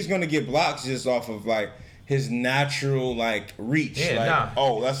size. So he's gonna get blocks just off of like his natural like reach.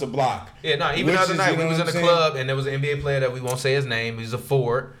 Oh, that's a block. Even the other night we was in the club and there was an NBA player that we won't say his name. He's a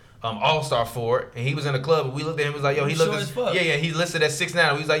forward. All-star forward, and he was in the club, and we looked at him and was like, yo, he looked as fuck. Yeah, he's listed at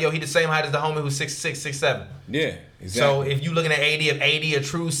 6'9". We was like, yo, he the same height as the homie who's 6'6", 6'7". Yeah, exactly. So if you looking at AD, if AD a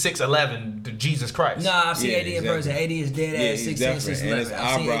true 6'11", Jesus Christ. Nah, I've seen AD in person. AD is dead ass 6'10", 6'11". And his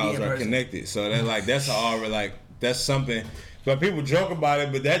eyebrows are connected. So that's something. But people joke about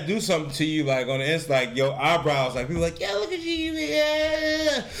it, but that do something to you, like on the inside, like your eyebrows, like people like, yeah, look at you,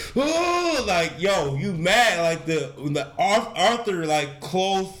 yeah, ooh, like yo, you mad, like the Arthur like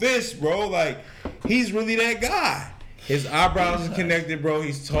closed fist, bro, like he's really that guy. His eyebrows are connected, bro.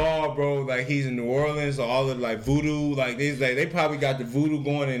 He's tall, bro. Like he's in New Orleans, so all of like voodoo, like they probably got the voodoo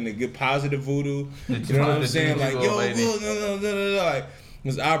going in the good positive voodoo. You know what I'm saying? Like yo, no, like.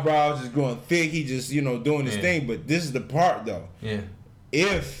 His eyebrows just growing thick. He just, you know, doing his thing. But this is the part, though. Yeah.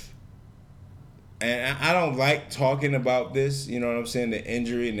 And I don't like talking about this, you know what I'm saying, the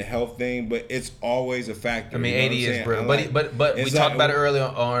injury and the health thing, but it's always a factor. I mean, AD is brittle. But we talked about it earlier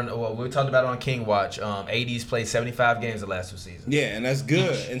we talked about it on King Watch. AD's played 75 games the last 2 seasons. Yeah, and that's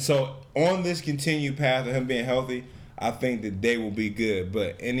good. And so on this continued path of him being healthy, I think that they will be good.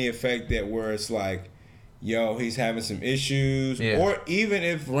 But any effect that where it's like, yo, he's having some issues, or even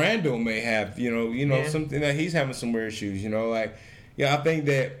if Randall may have, you know, something that he's having some weird issues, you know, like, I think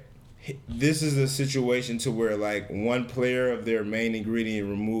that this is a situation to where like one player of their main ingredient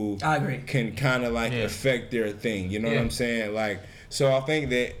removed, I agree, can kind of like affect their thing, you know what I'm saying? Like, so I think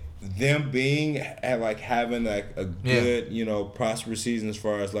that them being at like having like a good, you know, prosperous season as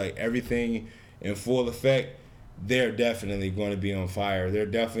far as like everything in full effect. They're definitely going to be on fire. They're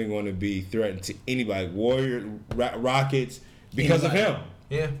definitely going to be threatened to anybody, Warriors, Rockets, because of him.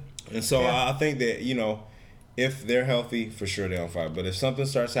 Yeah. And so I think that, you know, if they're healthy, for sure they're on fire. But if something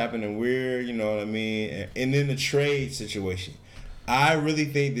starts happening weird, you know what I mean, and then the trade situation, I really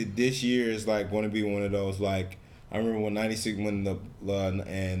think that this year is like going to be one of those, like, I remember when 96 when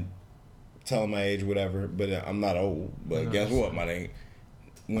and telling my age, whatever, but I'm not old. But guess what, my nigga?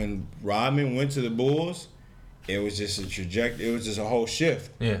 When Rodman went to the Bulls, it was just a trajectory. It was just a whole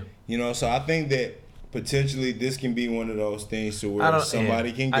shift. Yeah. You know, so I think that potentially this can be one of those things to where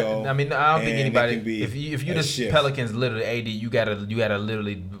somebody can go. I mean, I don't think anybody. If you just shift. Pelicans literally AD, you gotta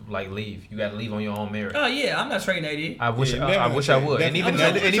literally like leave. You gotta leave on your own merit. Oh yeah, I'm not trading AD. I wish I would. And even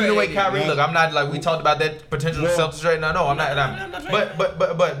the way Kyrie look, I'm not like we talked about that potential Celtics trade. No, I'm not.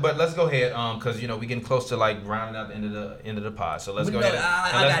 But let's go ahead because you know we getting close to like rounding out the end of the pod. So let's go ahead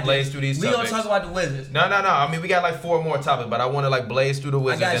and let's blaze through these. We gonna talk about the Wizards. No. I mean we got like 4 more topics, but I want to like blaze through the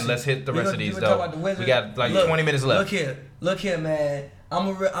Wizards and let's hit the rest of these though. We got like 20 minutes left. Look here, man. I'm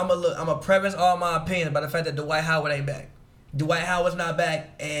a preface all my opinions by the fact that Dwight Howard ain't back. Dwight Howard's not back,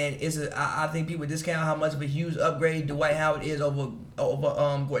 and I think people discount how much of a huge upgrade Dwight Howard is over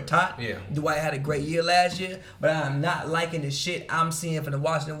Gortat. Yeah. Dwight had a great year last year, but I'm not liking the shit I'm seeing from the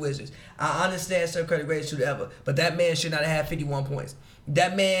Washington Wizards. I understand Steph Curry, the greatest shooter ever, but that man should not have had 51 points.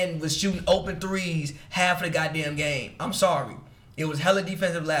 That man was shooting open threes half of the goddamn game. I'm sorry. It was hella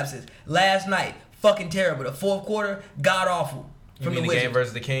defensive lapses. Last night, fucking terrible. The fourth quarter, god awful. From the game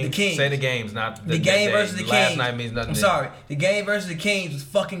versus the Kings? The Kings. Say the games, not the game versus the Kings. Last night means nothing. I'm sorry. The game versus the Kings was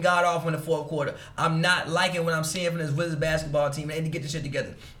fucking god awful in the fourth quarter. I'm not liking what I'm seeing from this Wizards basketball team. They need to get this shit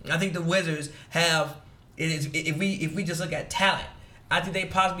together. I think the Wizards have if we just look at talent, I think they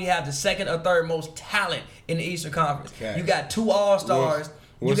possibly have the second or third most talent in the Eastern Conference. Okay. You got 2 All-Stars.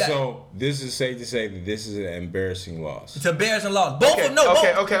 So this is safe to say that this is an embarrassing loss. It's an embarrassing loss. Both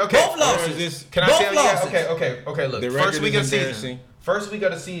losses. Can I tell you? Okay. Look, first week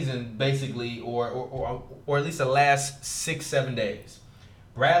of the season, basically, or at least the last 6-7 days,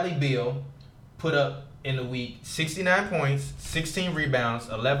 Bradley Beal put up in the week, 69 points, 16 rebounds,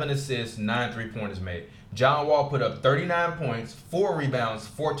 11 assists, 9 3-pointers made. John Wall put up 39 points, 4 rebounds,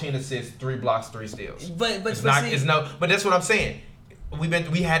 14 assists, 3 blocks, 3 steals. But that's what I'm saying.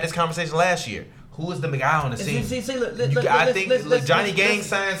 We had this conversation last year. Who is the guy on the scene? I think Johnny Gang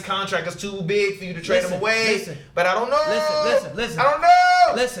signs contract is too big for you to trade him away. But I don't know. Listen. I don't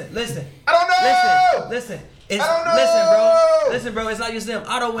know. Listen. I don't know. Listen. I don't know. Listen, bro. It's not just them.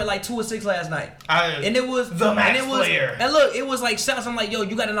 Otto went like 2 or 6 last night, and it was the max player. And look, it was like shots. I'm like, yo,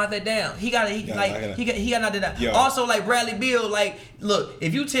 you gotta knock that down. He gotta knock that down. Yo. Also, like Bradley Beal, like, look,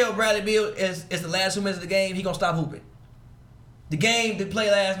 if you tell Bradley Beal is the last 2 minutes of the game, he gonna stop hooping. The game they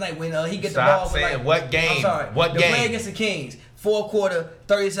played last night when he get the ball. Stop saying what game? I'm sorry. What the game? Play against the Kings. 4th quarter,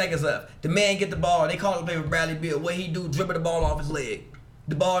 30 seconds left. The man get the ball. They call the play for Bradley Beal. What he do? Dribble the ball off his leg.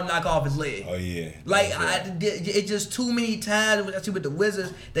 The ball knock off his leg. Oh yeah. Like it's just too many times, especially with the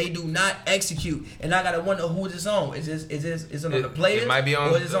Wizards, they do not execute, and I gotta wonder who is this on. Is it on the players? It might be on.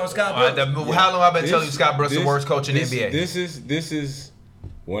 Or is it on Scott Brooks? How long I've been telling you Scott Brooks the worst coach in the NBA? This is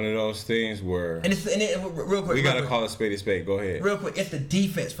one of those things where real quick, we gotta call a spade a spade. Go ahead. Real quick, it's the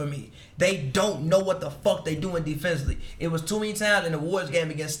defense for me. They don't know what the fuck they doing defensively. It was too many times in the Warriors game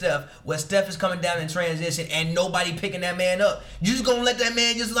against Steph where Steph is coming down in transition and nobody picking that man up. You just gonna let that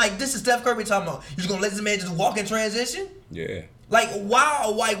man just like, this is Steph Curry talking about. You just gonna let this man just walk in transition? Yeah. Like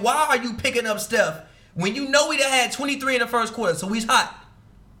why are you picking up Steph when you know he done had 23 in the first quarter, so he's hot.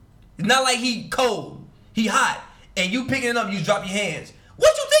 It's not like he cold. He hot. And you picking it up, you drop your hands.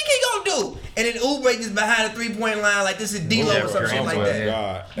 What you think he gonna do? And then Oubre just behind the 3-point line like this is D-Lo or some shit like that.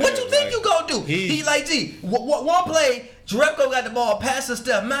 God. What you think you gonna do? He like, one play, Jerebko got the ball, pass to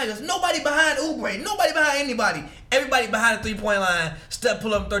Steph. Magus, nobody behind Oubre, nobody behind anybody. Everybody behind the 3-point line. Steph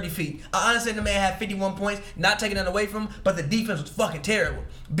pull up 30 feet. I understand the man had 51 points, not taking it away from him, but the defense was fucking terrible.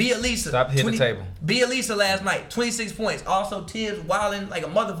 Bielisa. Stop hitting the table. Bielisa last night, 26 points. Also, Tibbs wilding like a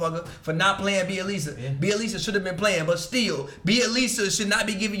motherfucker for not playing Bielisa. Yeah. Bielisa should have been playing, but still, Bielisa should not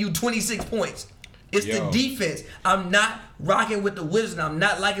be giving you 26 points. It's the defense. I'm not rocking with the Wizards. I'm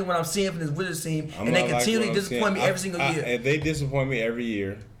not liking what I'm seeing from this Wizards team, and they continually disappoint me every single year. They disappoint me every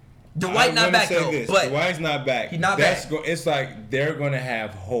year. Dwight not back though. But Dwight's not back. He's not back. It's like they're gonna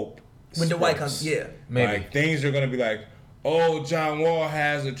have hope when Dwight comes. Yeah, maybe like, things are gonna be like, oh, John Wall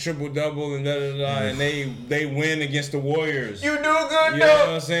has a triple-double and and they win against the Warriors. You do good, You know what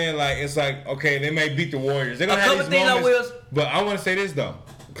I'm saying? Like, it's like, okay, they may beat the Warriors. They're gonna have these moments. But I want to say this though,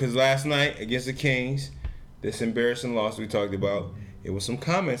 because last night against the Kings, this embarrassing loss we talked about, it was some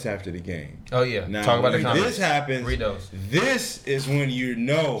comments after the game. Oh yeah. Now, talk about the comments. This happens. Read those. This is when you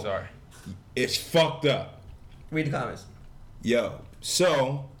know. Sorry. It's fucked up. Read the comments. Yo,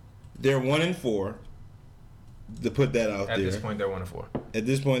 so they're 1-4. To put that out there. At this point, they're 1-4. At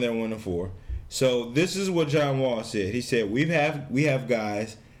this point, they're 1-4. So this is what John Wall said. He said we have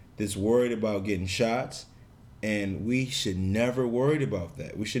guys that's worried about getting shots, and we should never worry about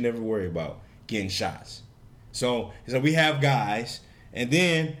that. We should never worry about getting shots. So we have guys, and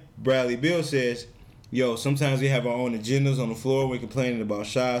then Bradley Beal says, yo, sometimes we have our own agendas on the floor. We're complaining about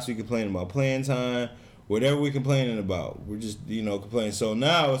shots. We're complaining about playing time. Whatever we're complaining about, we're just, complaining. So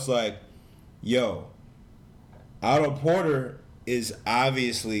now it's like, yo, Otto Porter is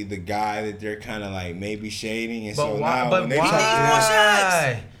obviously the guy that they're kind of like maybe shading. And so now when they talk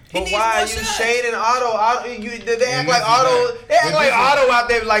to him, but why are you shading Otto? They act like Otto. They act like Otto out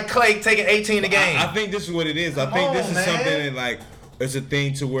there like Clay taking 18 a game. I think this is what it is. I think this is something that like it's a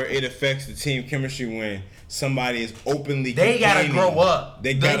thing to where it affects the team chemistry when somebody is openly. They gotta grow up.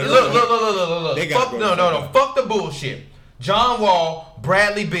 They gotta look. They gotta no. Fuck the bullshit. John Wall,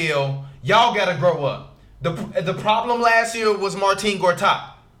 Bradley Beal, y'all gotta grow up. The problem last year was Martin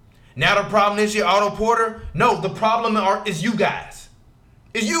Gortat. Now the problem this year, Otto Porter. No, the problem is you guys.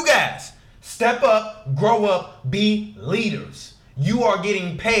 It's you guys. Step up, grow up, be leaders. You are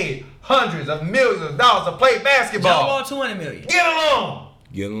getting paid hundreds of millions of dollars to play basketball. John Wall, $200 million. Get along.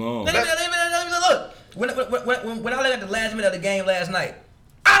 Let me look. When I look at the last minute of the game last night,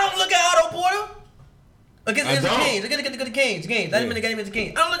 I don't look at Otto Porter against the Kings. Against the Kings. Last minute game against the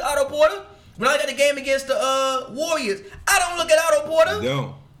Kings. I don't look at Otto Porter. When I look at the game against the Warriors, I don't look at Otto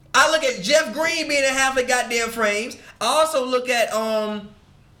Porter. I look at Jeff Green being in half the goddamn frames. I also look at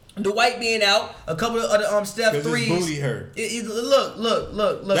Dwight being out, a couple of other Steph threes. His booty hurt.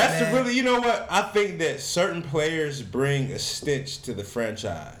 Look. That's man. You know what? I think that certain players bring a stench to the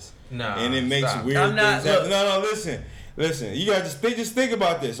franchise. No, and it makes weird things happen. No, listen. You gotta just think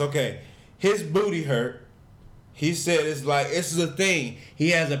about this. Okay, his booty hurt. He said it's like this is a thing. He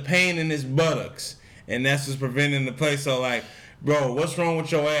has a pain in his buttocks, and that's what's preventing the play. So like, bro, what's wrong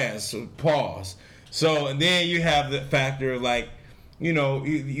with your ass? So pause. So and then you have the factor of like,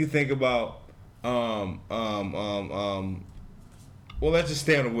 you think about well, let's just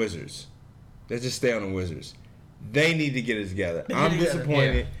stay on the Wizards. They need to get it together. I'm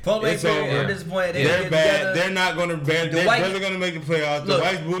disappointed. Yeah. It's over. I'm disappointed. They're bad. They're not going to. They're barely going to make the playoffs. The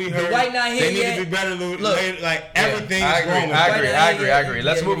White's booty hurt. The White not here They need yet. to be better. Like everything is wrong with I agree.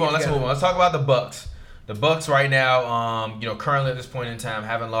 Let's move on. Let's talk about the Bucks. The Bucks right now, currently at this point in time,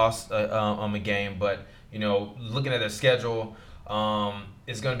 haven't lost a game, but looking at their schedule,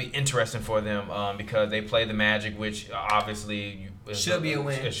 it's going to be interesting for them because they play the Magic, which obviously should be a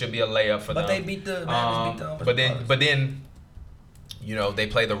win. It should be a layup for them. But they beat the Magic. But then, they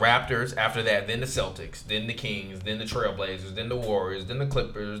play the Raptors after that, then the Celtics, then the Kings, then the Trailblazers, then the Warriors, then the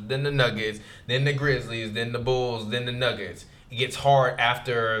Clippers, then the Nuggets, then the Grizzlies, then the Bulls, then the Nuggets. It gets hard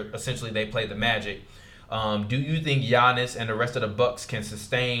after essentially they play the Magic. Do you think Giannis and the rest of the Bucks can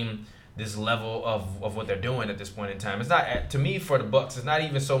sustain this level of what they're doing at this point in time? It's not, to me, for the Bucks, it's not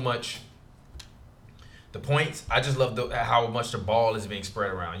even so much the points. I just love how much the ball is being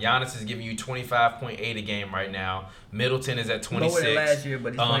spread around. Giannis is giving you 25.8 a game right now. Middleton is at 26. Lower than last year,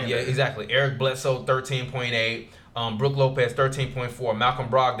 but he's playing better. Exactly. Eric Bledsoe 13.8. Brook Lopez 13.4. Malcolm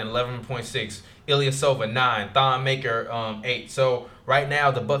Brogdon 11.6. Ilyasova 9. Thon Maker 8. So right now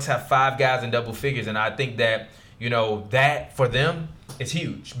the Bucks have 5 guys in double figures, and I think that that for them is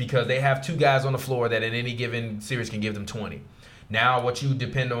huge because they have 2 guys on the floor that in any given series can give them 20. Now what you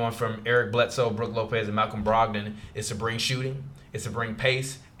depend on from Eric Bledsoe, Brook Lopez, and Malcolm Brogdon is to bring shooting, is to bring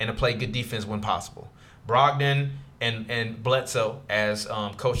pace, and to play good defense when possible. Brogdon and Bledsoe, as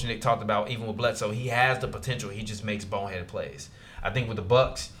Coach Nick talked about, even with Bledsoe, he has the potential. He just makes boneheaded plays. I think with the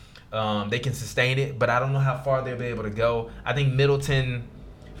Bucks, they can sustain it, but I don't know how far they'll be able to go. I think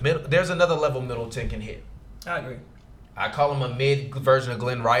there's another level Middleton can hit. I agree. I call him a mid version of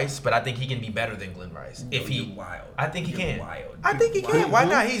Glenn Rice, but I think he can be better than Glenn Rice. You're wild. I think he can. Wild. I think he can. Why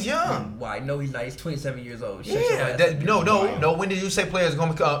not? He's young. Why? No, he's not. He's 27 years old. No. When did you say players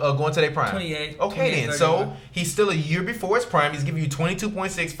going to their prime? 28. Okay, then. So he's still a year before his prime. He's giving you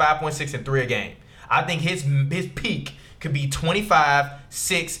 22.6, 5.6, and 3 a game. I think his peak could be 25,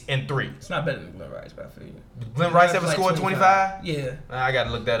 6, and 3. It's not better than Glenn Rice, but I feel you. Glenn Rice ever scored 25? Yeah. I gotta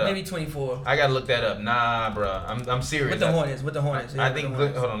look that up. Maybe 24. I gotta look that up. Nah, bro. I'm serious. With the Hornets. I think.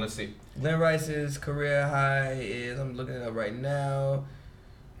 Hold on. Let's see. Glenn Rice's career high is, I'm looking it up right now,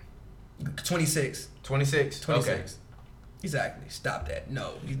 26. 26. Okay. Exactly. Stop that.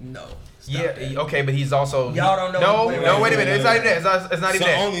 No. Stop that. Okay, but he's also. Y'all don't know. No. Wait a minute. It's not even that. It's not even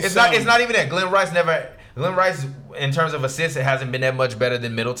that. It's not even that. Glenn Rice, in terms of assists, it hasn't been that much better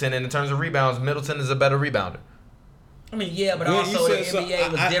than Middleton. And in terms of rebounds, Middleton is a better rebounder. I mean, yeah, but also the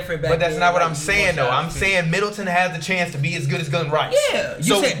NBA was different back then. But that's not what I'm saying, though. I'm saying Middleton has the chance to be as good as Glenn Rice. Yeah,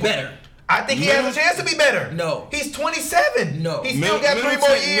 you said better. I think he has a chance to be better. No. He's 27. No. He's still got 3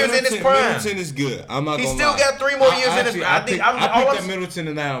 more years in his prime. Middleton is good. I'm not He's gonna still lie. got 3 more years in his prime. I picked up Middleton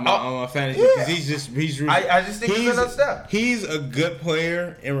tonight on my fantasy because he's I just think he's another step. He's a good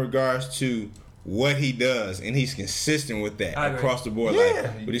player in regards to what he does, and he's consistent with that across the board.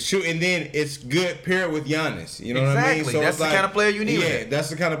 Yeah. But it's true, and then it's good paired with Giannis. You know what I mean? So that's the kind of player you need. Yeah, that's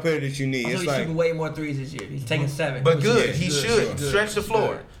the kind of player that you need. He's shooting way more threes this year. He's taking 7. But good. He should stretch the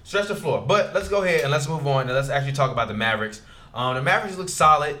floor. Stretch the floor. But let's go ahead and let's move on and let's actually talk about the Mavericks. The Mavericks look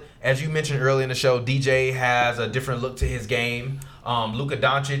solid. As you mentioned earlier in the show, DJ has a different look to his game. Luka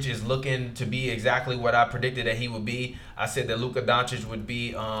Doncic is looking to be exactly what I predicted that he would be. I said that Luka Doncic would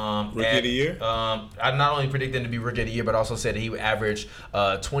be Rookie of the Year. I not only predicted him to be Rookie of the Year, but also said that he would average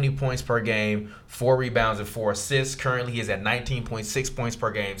 20 points per game, 4 rebounds, and 4 assists. Currently, he is at 19.6 points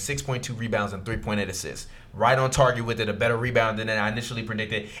per game, 6.2 rebounds, and 3.8 assists. Right on target with it, a better rebound than I initially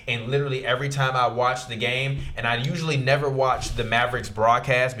predicted. And literally every time I watch the game, and I usually never watch the Mavericks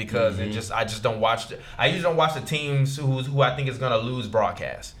broadcast because I just don't watch I usually don't watch the teams who I think is gonna lose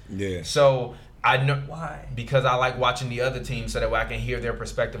broadcast. Yeah. So I know why, because I like watching the other team so that way I can hear their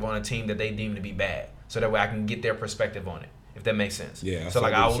perspective on a team that they deem to be bad, so that way I can get their perspective on it. If that makes sense. Yeah. So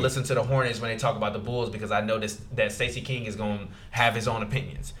like I will listen to the Hornets when they talk about the Bulls because I know that Stacey King is gonna have his own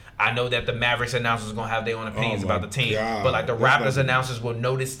opinions. I know that the Mavericks announcers are going to have their own opinions about the team. God. But like the Raptors announcers will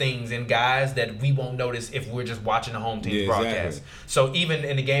notice things in guys that we won't notice if we're just watching the home team's broadcast. Exactly. So even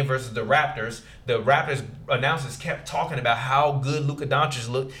in the game versus the Raptors announcers kept talking about how good Luka Doncic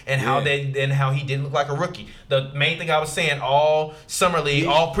looked and how he didn't look like a rookie. The main thing I was saying all summer league,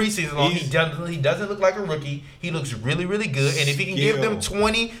 all preseason long, he doesn't look like a rookie. He looks really, really good. And if he can give them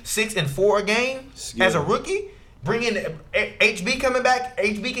 26 and 4 a game as a rookie, Bring in HB coming back.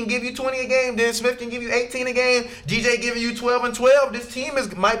 HB can give you 20 a game. Dennis Smith can give you 18 a game. GJ giving you 12 and 12. This team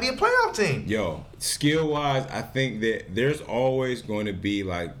might be a playoff team. Yo, skill-wise, I think that there's always going to be,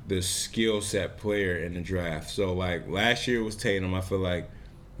 like, the skill set player in the draft. So, like, last year was Tatum. I feel like,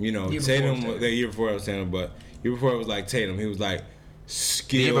 you know, Tatum, the year before it was Tatum, but year before it was, like, Tatum. He was, like,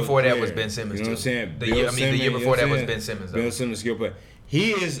 skill. The year before player. That was Ben Simmons, you know too. what I'm saying? The year before that was Ben Simmons, though. Ben Simmons, skill player.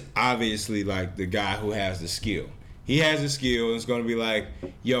 He is obviously, like, the guy who has the skill. He has a skill, and it's going to be like,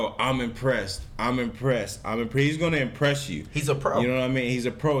 yo, I'm impressed. He's going to impress you. He's a pro. You know what I mean? He's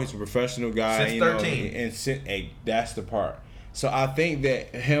a pro. He's a professional guy. Since 13. Hey, that's the part. So I think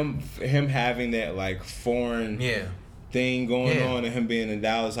that him having that, like, foreign thing going on and him being in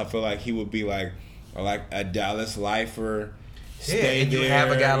Dallas, I feel like he would be like a Dallas lifer. Stay and you there,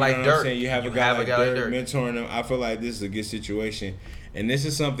 have a guy like Dirk. You have a guy like Dirk mentoring him. I feel like this is a good situation. And this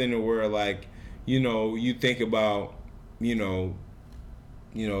is something where, like, you know, you think about, you know,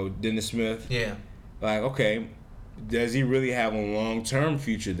 Dennis Smith. Yeah. Like, okay, does he really have a long-term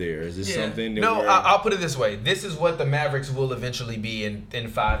future there? Is this something that I'll put it this way. This is what the Mavericks will eventually be in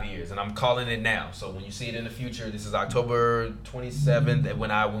 5 years, and I'm calling it now. So when you see it in the future, this is October 27th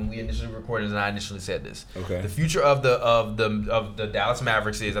when we initially recorded and I initially said this. Okay. The future of the Dallas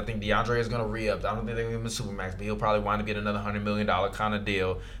Mavericks is, I think DeAndre is going to re-up. I don't think they're going to give him a supermax, but he'll probably wind up getting another $100 million kind of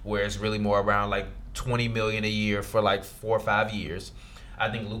deal where it's really more around like $20 million a year for like 4 or 5 years. I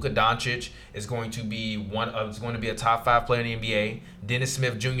think Luka Doncic is going to be a top 5 player in the NBA. Dennis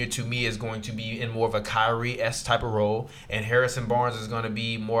Smith Jr. to me is going to be in more of a Kyrie-esque type of role, and Harrison Barnes is going to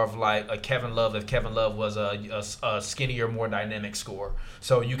be more of like a Kevin Love if Kevin Love was a skinnier, more dynamic scorer.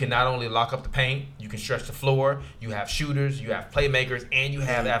 So you can not only lock up the paint, you can stretch the floor, you have shooters, you have playmakers, and you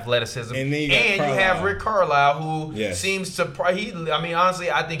have athleticism, and then you have Rick Carlisle, who seems to.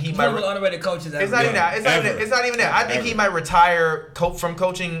 Honestly, I think he might. One of the underrated coaches. It's not even that. I think he might retire from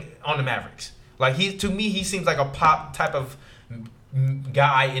coaching on the Mavericks. Like to me, he seems like a pop type of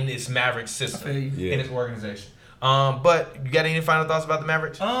guy in this Mavericks system, in his organization. But you got any final thoughts about the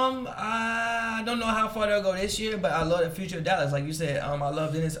Mavericks? I don't know how far they'll go this year, but I love the future of Dallas. Like you said, I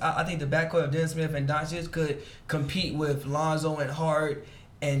love Dennis. I think the backcourt of Dennis Smith and Doncic could compete with Lonzo and Hart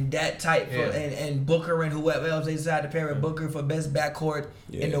and that type and Booker and whoever else they decide to pair with Booker for best backcourt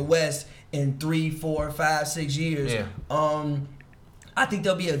in the West in 3, 4, 5, 6 years. Yeah. I think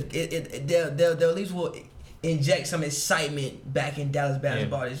they'll at least will inject some excitement back in Dallas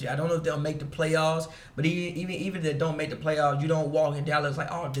basketball this year. I don't know if they'll make the playoffs, but even if they don't make the playoffs, you don't walk in Dallas like,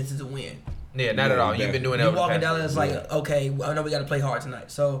 oh, this is a win. Yeah, not at all. You've been doing that. You walk in Dallas like, okay, I know we got to play hard tonight.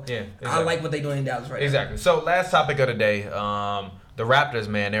 So exactly. I like what they're doing in Dallas right now. Exactly. So last topic of the day, the Raptors,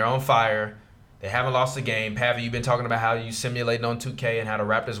 man, they're on fire. They haven't lost a game. Pavi, you've been talking about how you simulating on 2K and how the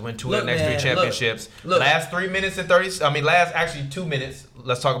Raptors win 2 of the next 3 championships. Last 2 minutes.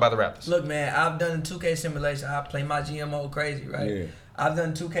 Let's talk about the Raptors. Look, man, I've done 2K simulation. I play my GMO crazy, right? Yeah. I've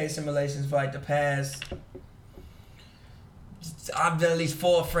done 2K simulations for like the past. I've done at least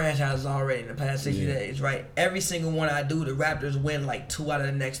 4 franchises already in the past 60 days, right? Every single one I do, the Raptors win like 2 out of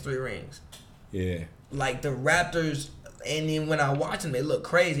the next 3 rings. Yeah. Like the Raptors. And then when I watch him, they look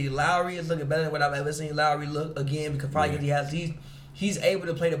crazy. Lowry is looking better than what I've ever seen Lowry look again because he's able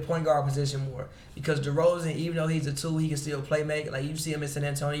to play the point guard position more. Because DeRozan, even though he's a 2, he can still play make. Like you see him in San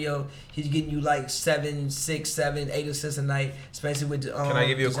Antonio, he's getting you like 7, 6, 7, 8 assists a night, especially with. Can I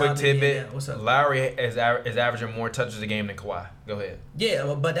give you a quick tidbit? What's up? Lowry is averaging more touches a game than Kawhi. Go ahead.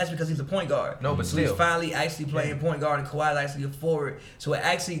 Yeah, but that's because he's a point guard. No, but still, he's finally actually playing point guard, and Kawhi is actually a forward. So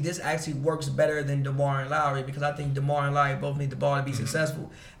this actually works better than DeMar and Lowry because I think DeMar and Lowry both need the ball to be successful,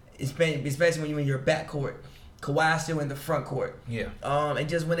 especially when you're in your backcourt. Kawhi's still in the front court. Yeah. And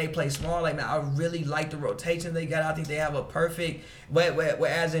just when they play small, like, man, I really like the rotation they got. I think they have a perfect.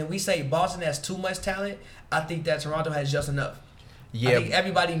 Whereas we say Boston has too much talent, I think that Toronto has just enough. Yeah. I think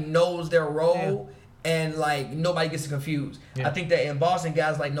everybody knows their role, and like nobody gets confused. Yeah. I think that in Boston,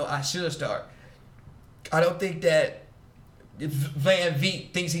 guys like, no, I should start. I don't think that Van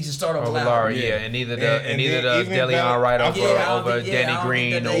Vliet thinks he should start over Lowry. Yeah, and neither does Delion Wright over Danny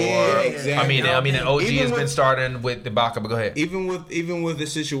Green and OG has been starting with Ibaka. But go ahead. Even with the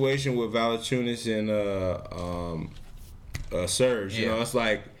situation with Valanciunas and Serge, you know, it's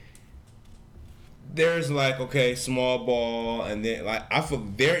like there's like, okay, small ball, and then like I feel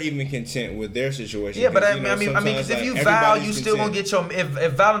they're even content with their situation. Yeah, but I mean, because if you Val, you still gonna get your.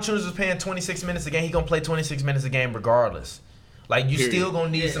 If Valanciunas is playing 26 minutes a game, he gonna play 26 minutes a game regardless. Like, you still gonna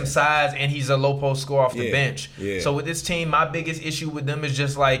need some size, and he's a low post scorer off the bench. Yeah. So with this team, my biggest issue with them is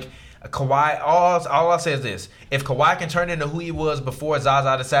just like, Kawhi, all I'll say is this: if Kawhi can turn into who he was before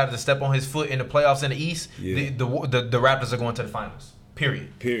Zaza decided to step on his foot in the playoffs in the East, the Raptors are going to the finals. Period.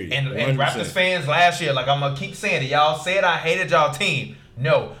 And Raptors fans last year, like I'm gonna keep saying it, y'all said I hated y'all team.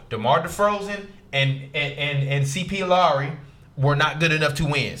 No, DeMar DeRozan and CP Lowry were not good enough to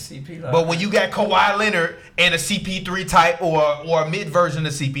win. But when you got Kawhi Leonard and a CP3 type or a mid version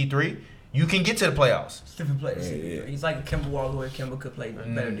of CP3, you can get to the playoffs. Different players. Yeah. He's like a Kemba Walker where Kemba could play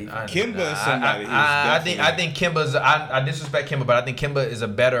better defense. Kemba is somebody. I think Kemba's. I disrespect Kemba, but I think Kemba is a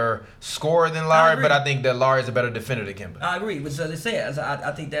better scorer than Lowry. But I think that Lowry is a better defender than Kemba. I agree. But so they say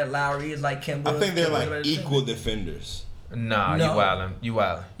I think that Lowry is like Kemba. I think they're like equal defenders. Nah, no. You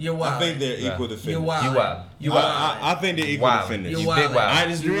wildin'. You're wildin'. I think they're equal defenders. You're wildin'. I think they're equal defenders. You big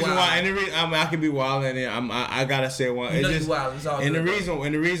wild. The reason why, and the reason I can be wildin', and I gotta say one. You know you wild. It's all and good.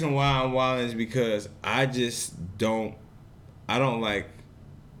 the reason why I'm wildin' is because I just don't. I don't like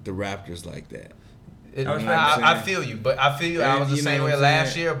the Raptors like that. I feel you, but I feel you. I was the same way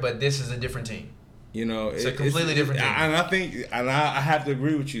last year, but this is a different team. You know, it's a completely different team. And I think, and I have to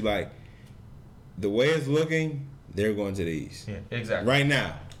agree with you. Like the way it's looking. They're going to the East. Yeah, exactly. Right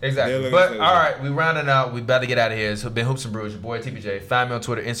now. Exactly. But, all right, we rounding out. We about to get out of here. It's been Hoops and Brews. Your boy, TPJ. Find me on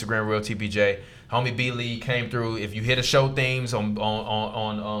Twitter, Instagram, Real TPJ. Homie B. Lee came through. If you hear the show themes on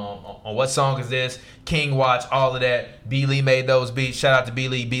what song is this, King Watch, all of that, B. Lee made those beats. Shout out to B.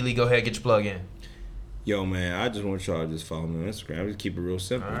 Lee. B. Lee, go ahead, get your plug in. Yo, man, I just want y'all to just follow me on Instagram. Just keep it real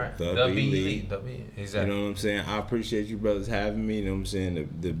simple. All right. The B. Lee. Exactly. You know what I'm saying? I appreciate you brothers having me. You know what I'm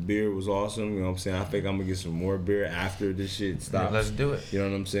saying? The beer was awesome. You know what I'm saying? I think I'm going to get some more beer after this shit stops. Yeah, let's do it. You know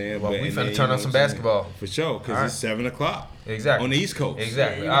what I'm saying? Well, we finna turn on some basketball. For sure, because it's 7 o'clock. Exactly. On the East Coast.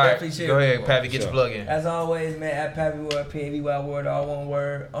 Exactly. Yeah, all right. Go ahead, Pappy, get your plug in. As always, man, at Pappy Word, P-A-V-Y Word, all one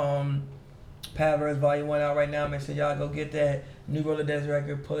word. Paverse Volume 1 out right now. Make sure y'all go get that new Rolodex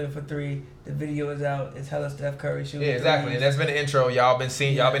record, Pull It for 3. The video is out. It's hella Steph Curry shooting. Yeah, exactly. And that's been the intro. Y'all been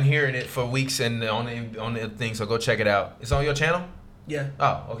seeing, y'all been hearing it for weeks and on the thing. So go check it out. It's on your channel. Yeah.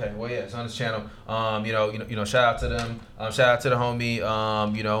 Oh, okay. Well, yeah, it's on this channel. You know, shout out to them. Shout out to the homie.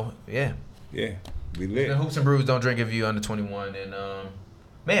 Yeah. Yeah, we lit. The Hoops and Brews, don't drink if you under 21. And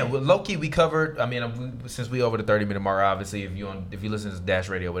man, low key we covered. I mean, since we over the 30-minute mark, obviously, if you listen to Dash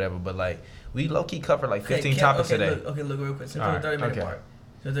Radio or whatever, but like we low key covered like 15 topics today. Look real quick. Since we're 30-minute mark.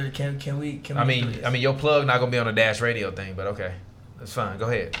 So can we? I mean, your plug not gonna be on the Dash Radio thing, but okay, that's fine. Go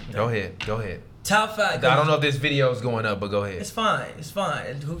ahead. Go ahead. Top 5. I don't know if this video is going up, but go ahead. It's fine.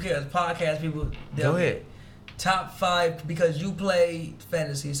 Who cares? Podcast people. Go ahead. Top 5 because you play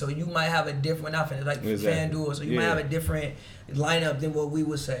fantasy, so you might have a different FanDuel, so you might have a different lineup than what we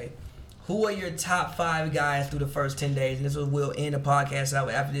would say. Who are your top 5 guys through the first 10 days? And this will end the podcast out.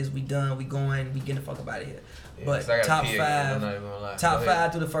 After this, we done. We going. We getting the fuck up out of here. Yeah, but top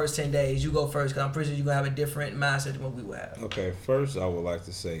 5 through the first 10 days. You go first because I'm pretty sure you're gonna have a different mindset than what we will have. Okay, first I would like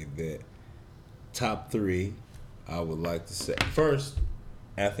to say that top 3. I would like to say first.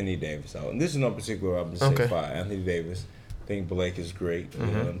 Anthony Davis out. And this is no particular order. I'm going to say 5. Anthony Davis. I think Blake is great. You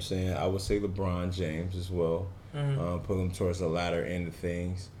know what I'm saying? I would say LeBron James as well. Put him towards the latter end of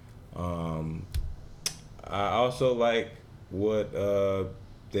things. I also like what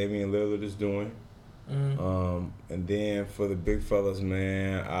Damian Lillard is doing. And then for the big fellas,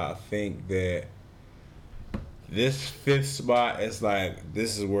 man, I think that this 5th spot is like,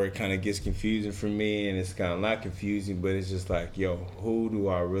 this is where it kind of gets confusing for me, and it's kind of not confusing, but it's just like, yo, who do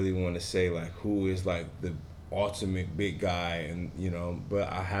I really want to say, like, who is like the ultimate big guy? And but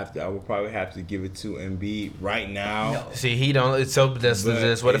I would probably have to give it to Embiid right now. No. See, he don't. So that's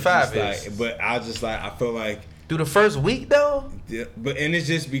what a 5 is. Like, but I feel like through the first week though. Yeah, and it's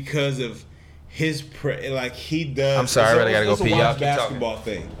just because of his he does. I'm sorry, I really gotta go pee. Y'all keep basketball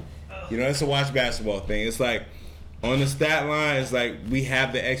talking. thing. It's a watch basketball thing. It's like. On the stat line, it's like we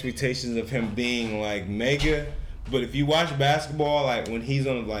have the expectations of him being like mega, but if you watch basketball, like when he's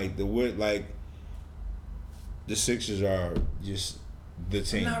on the Sixers are just the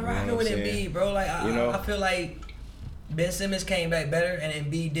team. I'm not rocking with Embiid, bro. Like I feel like Ben Simmons came back better, and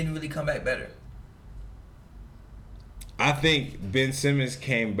Embiid didn't really come back better. I think Ben Simmons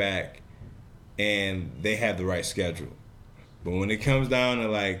came back, and they had the right schedule, but when it comes down to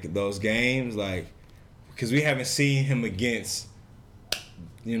like those games, like. Because we haven't seen him against,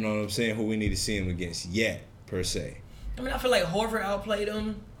 who we need to see him against yet, per se. I mean, I feel like Horford outplayed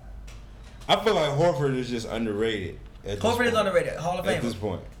him. I feel like Horford is just underrated. Horford is underrated. Hall of Famer. At this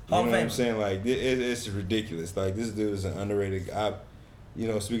point. You know what I'm saying? Like, it's ridiculous. Like, this dude is an underrated guy.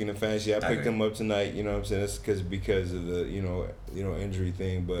 Speaking of fantasy, I picked him up tonight. You know what I'm saying? That's because of the, injury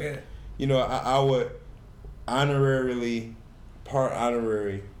thing. But, I would part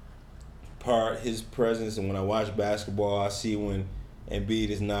honorary, part, his presence, and when I watch basketball, I see when Embiid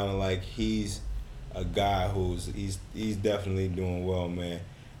is now like he's a guy he's definitely doing well, man.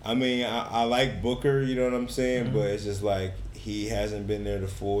 I mean, I like Booker, you know what I'm saying, but it's just like he hasn't been there the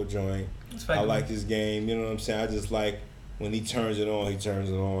full joint. I like his game, you know what I'm saying. I just like when he turns it on.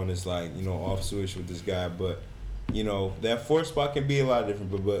 It's like, you know, off switch with this guy, but you know that fourth spot can be a lot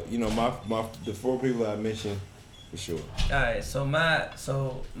different. But you know the 4 people I mentioned. For sure. All right, so my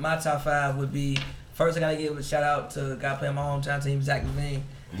top 5 would be, first I gotta give a shout out to a guy playing my hometown team, Zach LaVine.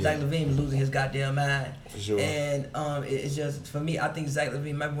 Yeah. Zach LaVine was losing his goddamn mind. For sure. And it's just, for me, I think Zach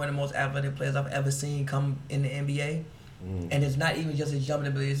LaVine might be one of the most athletic players I've ever seen come in the NBA. And it's not even just his jumping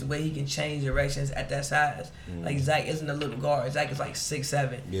ability, it's the way he can change directions at that size. Like, Zach isn't a little guard. Zach is like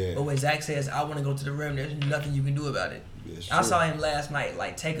 6'7". Yeah. But when Zach says, I want to go to the rim, there's nothing you can do about it. I saw him last night,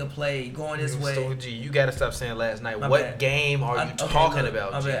 like, take a play, going this way. So, G, you got to stop saying last night. What game are you talking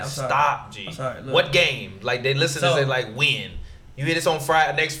about, G? Stop, G. I'm sorry, what game? Like, they listen to say, like, win. You hear this on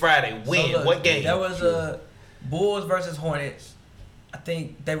next Friday. Win. So look, what game? That was Bulls versus Hornets. I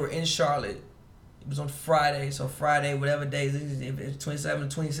think they were in Charlotte. It was on Friday, so Friday, whatever day, it was 27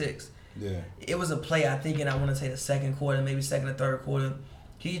 to 26. Yeah. It was a play, I think, and I want to say the second quarter, maybe second or third quarter.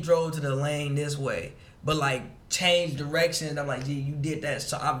 He drove to the lane this way, but like changed directions. I'm like, gee, you did that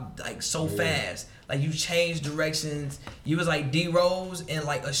so I'm like so fast. Like you changed directions. You was like D Rose in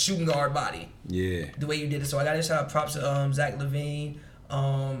like a shooting guard body. Yeah. The way you did it. So I got to shout out props to Zach LaVine,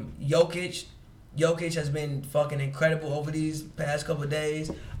 Jokic. Jokic has been fucking incredible over these past couple of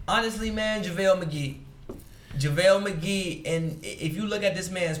days. Honestly, man, JaVale McGee, and if you look at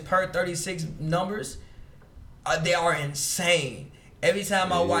this man's per 36 numbers, they are insane. Every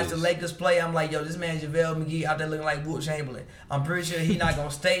time I watch the Lakers play, I'm like, yo, this man JaVale McGee out there looking like Wilt Chamberlain. I'm pretty sure he's not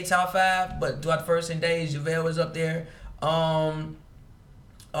gonna stay top 5, but throughout the first 10 days, JaVale is up there. I'm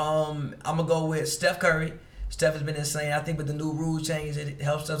gonna go with Steph Curry. Steph has been insane. I think with the new rule change, it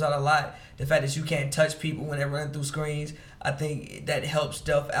helps us out a lot. The fact that you can't touch people when they're running through screens, I think that helps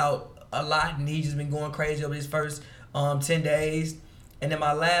Steph out a lot, and he's just been going crazy over his first 10 days. And then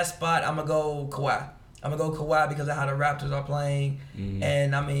my last spot, I'm gonna go Kawhi. Because of how the Raptors are playing,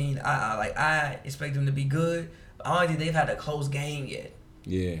 and I mean, I expect them to be good. I don't think they've had a close game yet.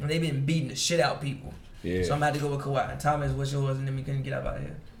 Yeah, and they've been beating the shit out of people. Yeah, so I'm gonna have to go with Kawhi. Thomas, what's yours? And then we can get out of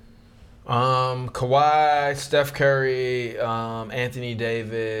here. Kawhi, Steph Curry, Anthony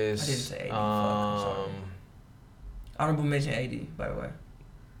Davis. I didn't say AD. Honorable mention AD, by the way.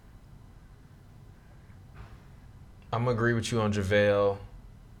 I'm gonna agree with you on JaVale.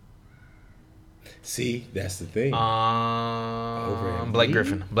 See, that's the thing. Blake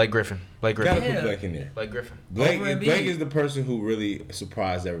Griffin. Gotta put Blake in there. Blake Griffin. Blake is the person who really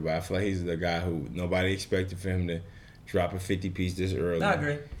surprised everybody. I feel like he's the guy who nobody expected for him to drop a 50-piece this early. I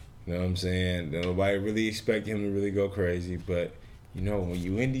agree. You know what I'm saying? Nobody really expected him to really go crazy. But, you know, when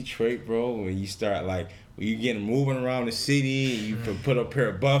you in Detroit, bro, when you start, like, when you get moving around the city, and you put a pair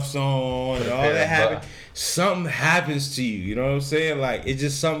of buffs on and all that happens, something happens to you. You know what I'm saying? Like, it's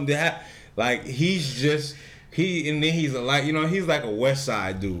just something that like, he's like, you know, he's like a West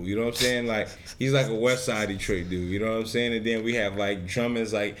Side dude. You know what I'm saying? Like, he's like a West Side Detroit dude. You know what I'm saying? And then we have, like,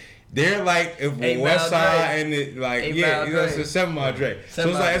 Drummond's, like, they're like if West Side and it, like you know, it's a 7 Mile Dre. So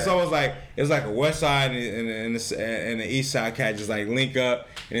it's like it's almost like it's like a West Side and the East Side cat just like link up,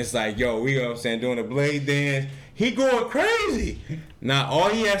 and it's like, yo, we, you know what I'm saying, doing a blade dance. He going crazy. Now all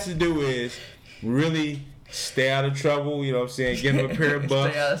he has to do is really stay out of trouble. You know what I'm saying? Get him a pair of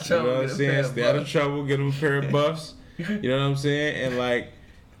buffs. You know what I'm saying? Stay out of trouble. Get him a pair of buffs. You know what I'm saying? And like,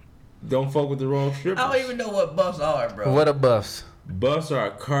 don't fuck with the wrong strippers. I don't even know what buffs are, bro. What are buffs? Buffs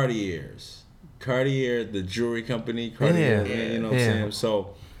are Cartiers. Cartier, the jewelry company. Cartier, you know what I'm saying?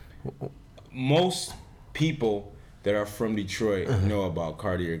 So, most people that are from Detroit know about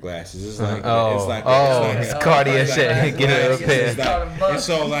Cartier glasses. It's like it's Cartier shit. Get it up here. And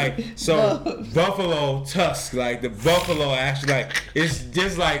so Buffalo Tusk, like the Buffalo actually, like it's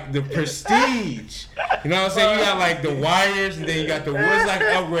just like the prestige. You know what I'm saying? You got like the wires, and then you got the woods, like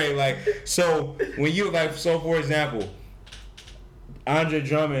upgrade. Like, so when you like, so for example, Andre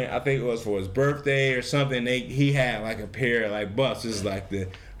Drummond, I think it was for his birthday or something, he had like a pair of like buffs. This is like the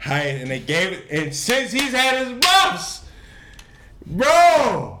highest, and they gave it, and since he's had his buffs,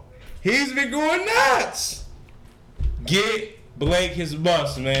 bro, he's been going nuts. Get Blake his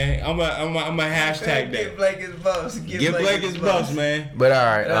buffs, man. I'm a hashtag that. Get Blake his buffs. Get Blake his buffs, man. But all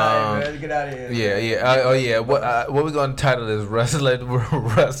right, man, get out of here. Yeah. What we gonna title this? Russ to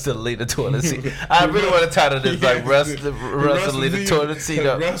lead the toilet seat. I really want to title this like Russ to lead the toilet seat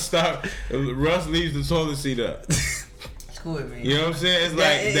up. Russ leaves the toilet seat up. cool with me. You know what I'm saying? It's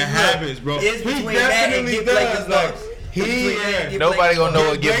like the habits, bro. It's he between that and Get Blake is Bucks. Nobody gonna know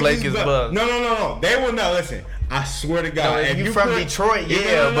what Get Blake is Bucks. No. They will not. Listen, I swear to God. No, if you from Detroit,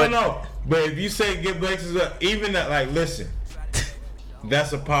 yeah, No. But if you say Get Blake is Bucks, even that, like, listen,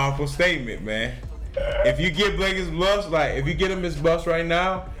 that's a powerful statement, man. If you get Blake his bucks, like, if you get him his bucks right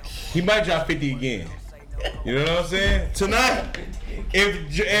now, he might drop 50 again. You know what I'm saying? Tonight,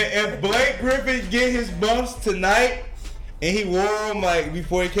 if Blake Griffin get his bucks tonight and he wore them like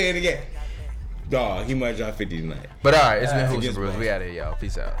before he came again, dog, he might drop 50 tonight. But all right, it's been Hoops and Brews. We out of here, y'all.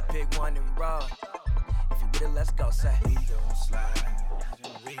 Peace out. Pick one and roll. If you with it, let's go. Say we don't slide.